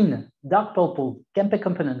green dark purple Kempe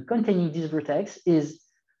component containing this vertex is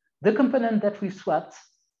the component that we swapped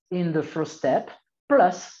in the first step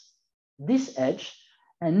plus this edge.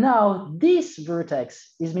 And now this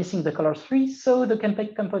vertex is missing the color 3, so the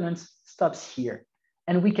Kempe component stops here.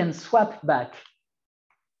 And we can swap back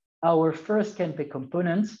our first Kempe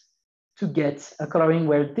component to get a coloring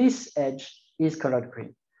where this edge is colored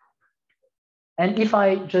green. And if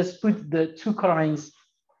I just put the two colorings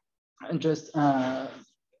just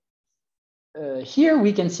here,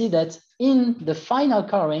 we can see that in the final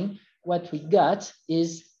coloring, what we got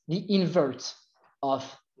is the invert of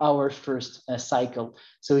our first cycle.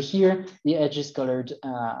 So here, the edge is colored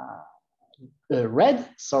red,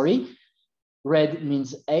 sorry. Red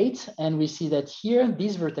means 8, and we see that here,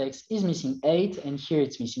 this vertex is missing 8, and here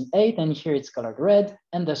it's missing 8, and here it's colored red,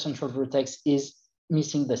 and the central vertex is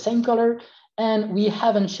missing the same color, and we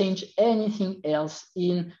haven't changed anything else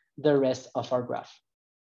in the rest of our graph.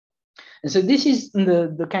 And so this is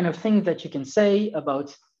the kind of thing that you can say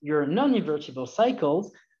about your non-invertible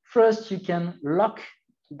cycles. First, you can lock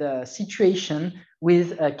the situation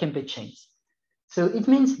with Kempe chains. So it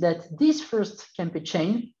means that this first Kempe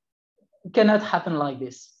chain cannot happen like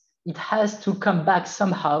this. It has to come back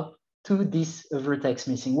somehow to this vertex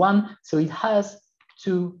missing 1. So it has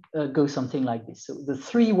to go something like this. So the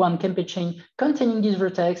 3-1 Kempe chain containing this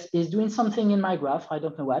vertex is doing something in my graph, I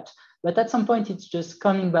don't know what, but at some point it's just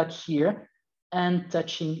coming back here and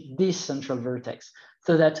touching this central vertex.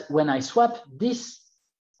 So that when I swap this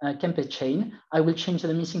Kempe chain, I will change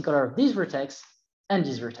the missing color of this vertex and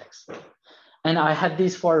this vertex. And I have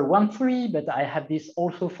this for 1-3, but I have this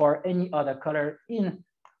also for any other color in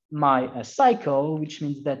my cycle, which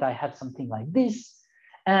means that I have something like this.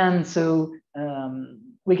 And so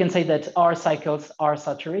we can say that our cycles are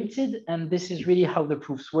saturated, and this is really how the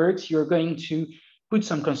proofs works. You're going to put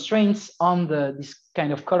some constraints on this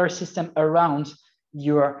kind of color system around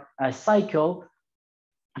your cycle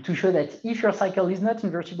to show that if your cycle is not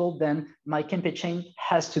invertible, then my Kempe chain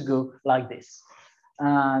has to go like this.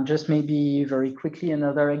 Just maybe very quickly,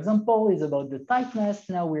 another example is about the tightness.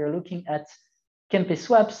 Now we're looking at Kempe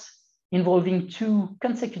swaps involving 2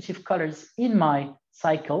 consecutive colors in my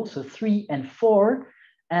cycle, so 3 and 4.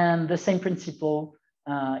 And the same principle,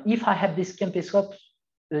 if I have this Kempe swap,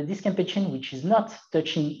 this Kempe chain, which is not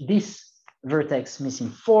touching this vertex missing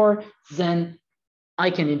 4, then I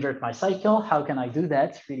can invert my cycle. How can I do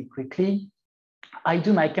that? Really quickly, I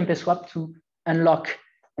do my Kempe swap to unlock,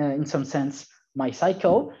 in some sense, my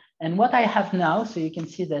cycle. And what I have now, so you can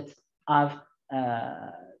see that I've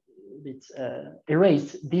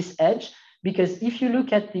erased this edge, because if you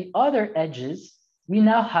look at the other edges, we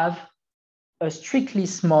now have a strictly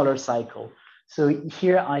smaller cycle. So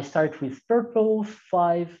here I start with purple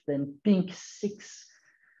 5, then pink 6.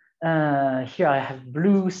 Here I have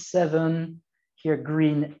blue 7, here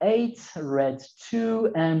green 8, red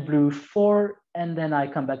 2, and blue 4. And then I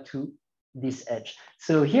come back to this edge.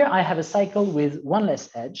 So here I have a cycle with 1 less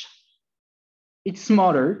edge. It's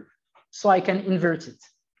smaller, so I can invert it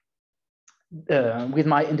with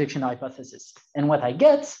my induction hypothesis. And what I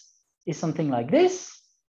get is something like this.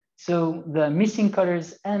 So the missing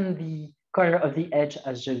colors and the color of the edge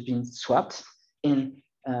has just been swapped in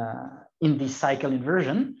this cycle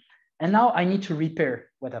inversion. And now I need to repair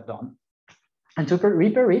what I've done. And to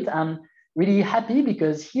repair it, I'm really happy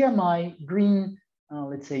because here my green,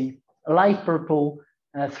 let's say light purple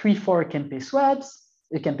 3-4 Kempe swaps,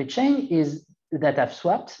 the Kempe chain is that I've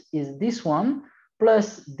swapped is this one,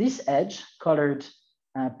 plus this edge colored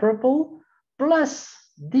purple, plus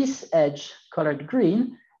this edge colored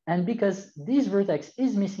green. And because this vertex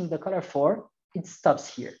is missing the color 4, it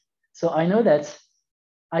stops here. So I know that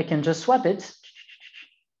I can just swap it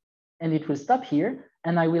and it will stop here.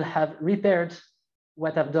 And I will have repaired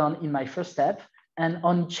what I've done in my first step and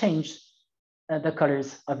only changed the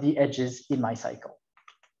colors of the edges in my cycle.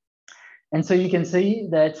 And so you can see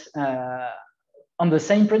that on the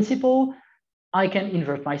same principle, I can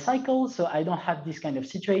invert my cycle. So I don't have this kind of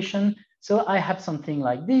situation. So I have something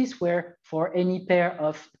like this, where for any pair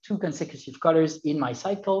of 2 consecutive colors in my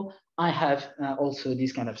cycle, I have also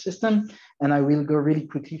this kind of system. And I will go really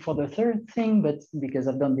quickly for the third thing, but because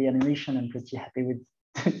I've done the animation, I'm pretty happy with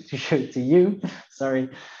to show it to you. Sorry.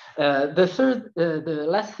 The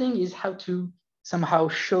last thing is how to somehow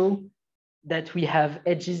show that we have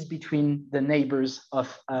edges between the neighbors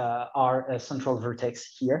of our central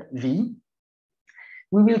vertex here, V.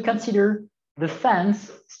 We will consider the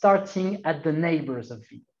fans starting at the neighbors of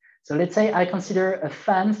V. So let's say I consider a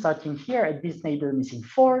fan starting here at this neighbor missing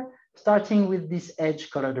 4, starting with this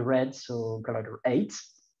edge colored red, so colored 8.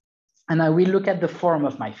 And I will look at the form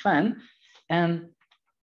of my fan. And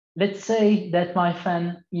let's say that my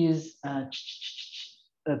fan is a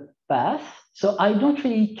path. So I don't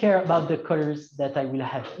really care about the colors that I will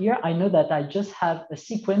have here. I know that I just have a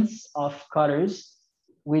sequence of colors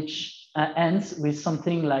which ends with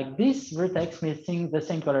something like this vertex missing the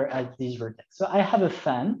same color as this vertex. So I have a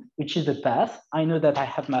fan, which is the path. I know that I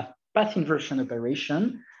have my path inversion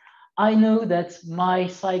operation. I know that my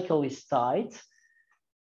cycle is tight.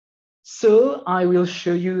 So I will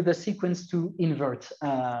show you the sequence to invert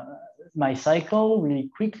my cycle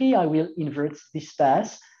really quickly. I will invert this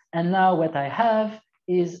path. And now what I have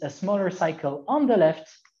is a smaller cycle on the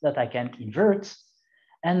left that I can invert.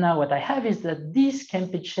 And now what I have is that this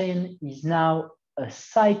Kempe chain is now a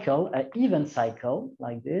cycle, an even cycle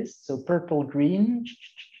like this. So purple, green,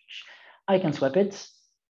 I can swap it.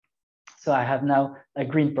 So I have now a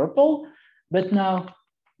green, purple, but now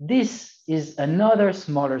this is another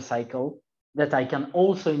smaller cycle that I can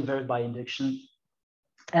also invert by induction.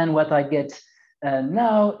 And what I get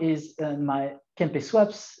now is my Kempe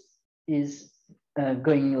swaps is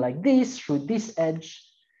going like this through this edge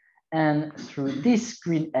and through this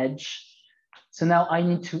green edge. So now I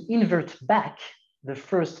need to invert back the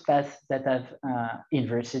first path that I've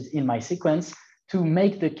inverted in my sequence to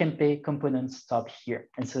make the Kempe component stop here.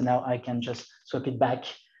 And so now I can just swap it back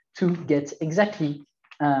to get exactly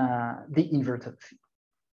the invert of V.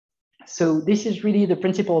 So this is really the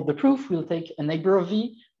principle of the proof. We'll take a neighbor of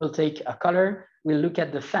V, we'll take a color, we'll look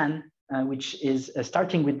at the fan, which is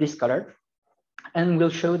starting with this color, and we'll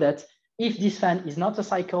show that if this fan is not a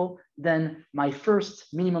cycle, then my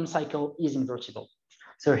first minimum cycle is invertible.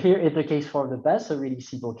 So here is the case for the path, a really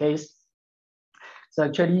simple case. So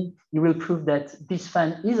actually, you will prove that this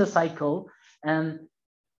fan is a cycle, and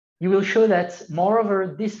you will show that,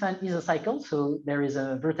 moreover, this fan is a cycle. So there is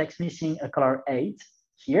a vertex missing a color 8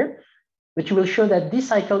 here, but you will show that this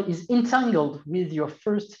cycle is entangled with your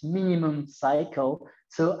first minimum cycle.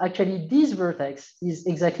 So actually, this vertex is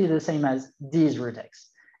exactly the same as this vertex.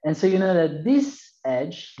 And so you know that this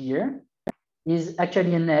edge here is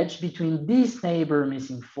actually an edge between this neighbor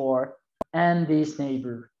missing 4 and this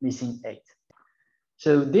neighbor missing 8.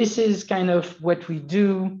 So this is kind of what we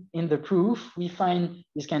do in the proof. We find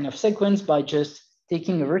this kind of sequence by just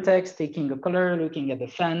taking a vertex, taking a color, looking at the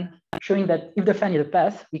fan, showing that if the fan is a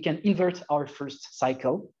path, we can invert our first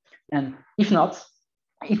cycle. And if not,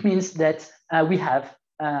 it means that we have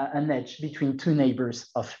an edge between 2 neighbors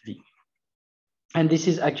of V. And this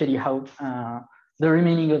is actually how the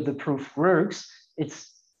remaining of the proof works.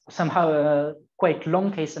 It's somehow a quite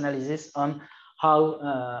long case analysis on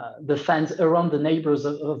how the fans around the neighbors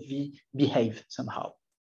of V behave somehow.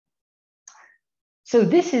 So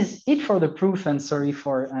this is it for the proof, and sorry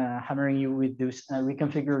for hammering you with this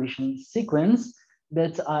reconfiguration sequence,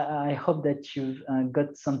 but I hope that you've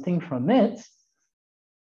got something from it.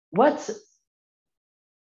 What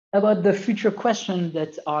about the future questions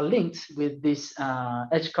that are linked with this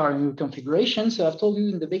edge carrying configuration? So I've told you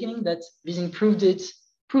in the beginning that Vizing proved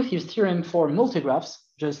his theorem for multigraphs,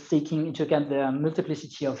 just taking into account the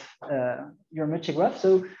multiplicity of your multigraph.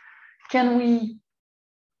 So can we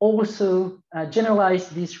also generalize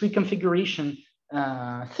this reconfiguration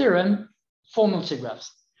theorem for multigraphs.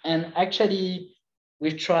 And actually,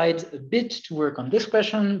 we've tried a bit to work on this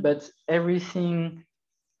question, but everything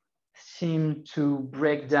seemed to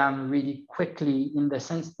break down really quickly in the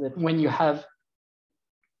sense that when you have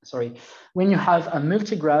a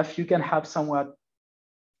multigraph, you can have somewhat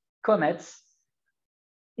comets.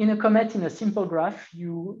 In a comet, in a simple graph,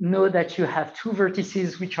 you know that you have two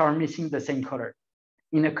vertices which are missing the same color.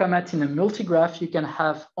 In a comet, in a multigraph, you can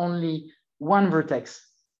have only one vertex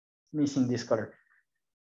missing this color.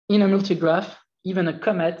 In a multigraph, even a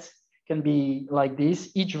comet can be like this.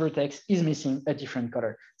 Each vertex is missing a different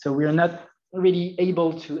color. So we're not really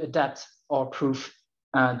able to adapt our proof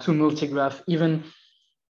to multigraph, even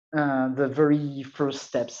the very first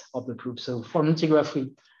steps of the proof. So for multigraph,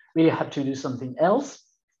 we really have to do something else.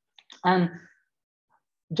 And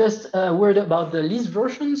just a word about the list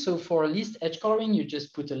version. So for list edge coloring, you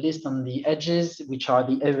just put a list on the edges, which are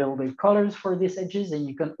the available colors for these edges. And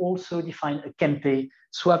you can also define a Kempe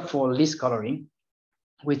swap for list coloring,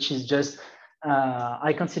 which is just,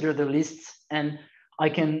 I consider the lists, and a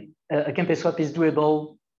Kempe swap is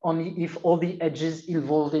doable only if all the edges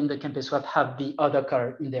involved in the Kempe swap have the other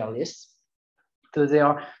color in their list. So they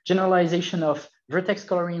are generalization of vertex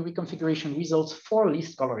coloring reconfiguration results for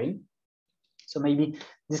list coloring. So maybe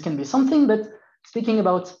this can be something, but speaking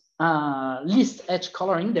about list edge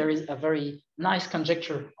coloring, there is a very nice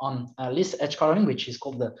conjecture on list edge coloring, which is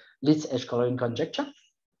called the list edge coloring conjecture,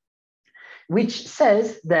 which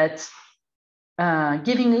says that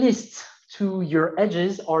giving lists to your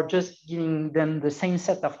edges or just giving them the same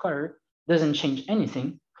set of color doesn't change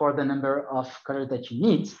anything for the number of color that you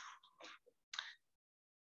need.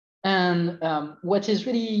 And what is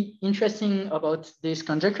really interesting about this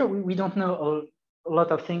conjecture, we don't know a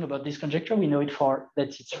lot of things about this conjecture. We know it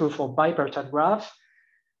that it's true for bipartite graph.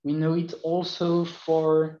 We know it also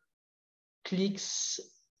for cliques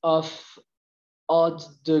of odd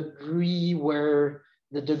degree where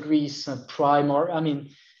the degree is prime, or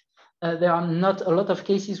there are not a lot of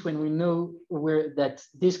cases when we know that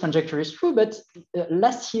this conjecture is true, but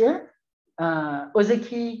last year,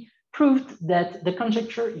 Ozeki proved that the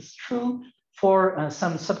conjecture is true for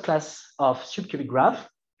some subclass of subcubic graph.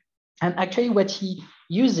 And actually what he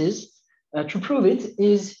uses to prove it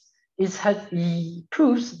is that he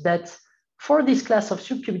proves that for this class of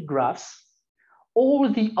subcubic graphs, all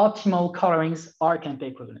the optimal colorings are Kempe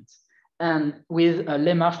equivalent. And with a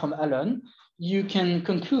lemma from Allen, you can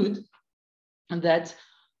conclude that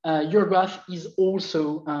your graph is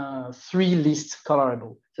also 3-list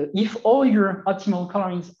colorable. So if all your optimal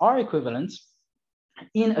colorings are equivalent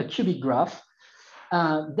in a cubic graph,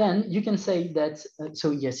 then you can say that,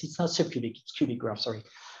 so yes, it's not subcubic, it's cubic graph, sorry.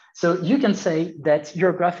 So you can say that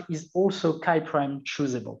your graph is also chi-prime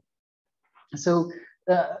choosable. So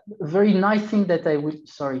a very nice thing that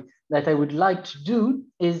I would like to do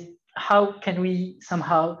is how can we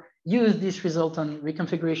somehow use this result on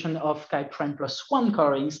reconfiguration of chi-prime plus 1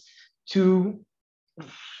 colorings to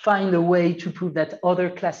find a way to prove that other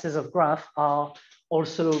classes of graph are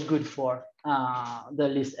also good for the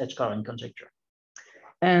list edge coloring conjecture.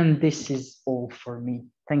 And this is all for me.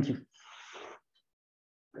 Thank you.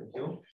 Thank you.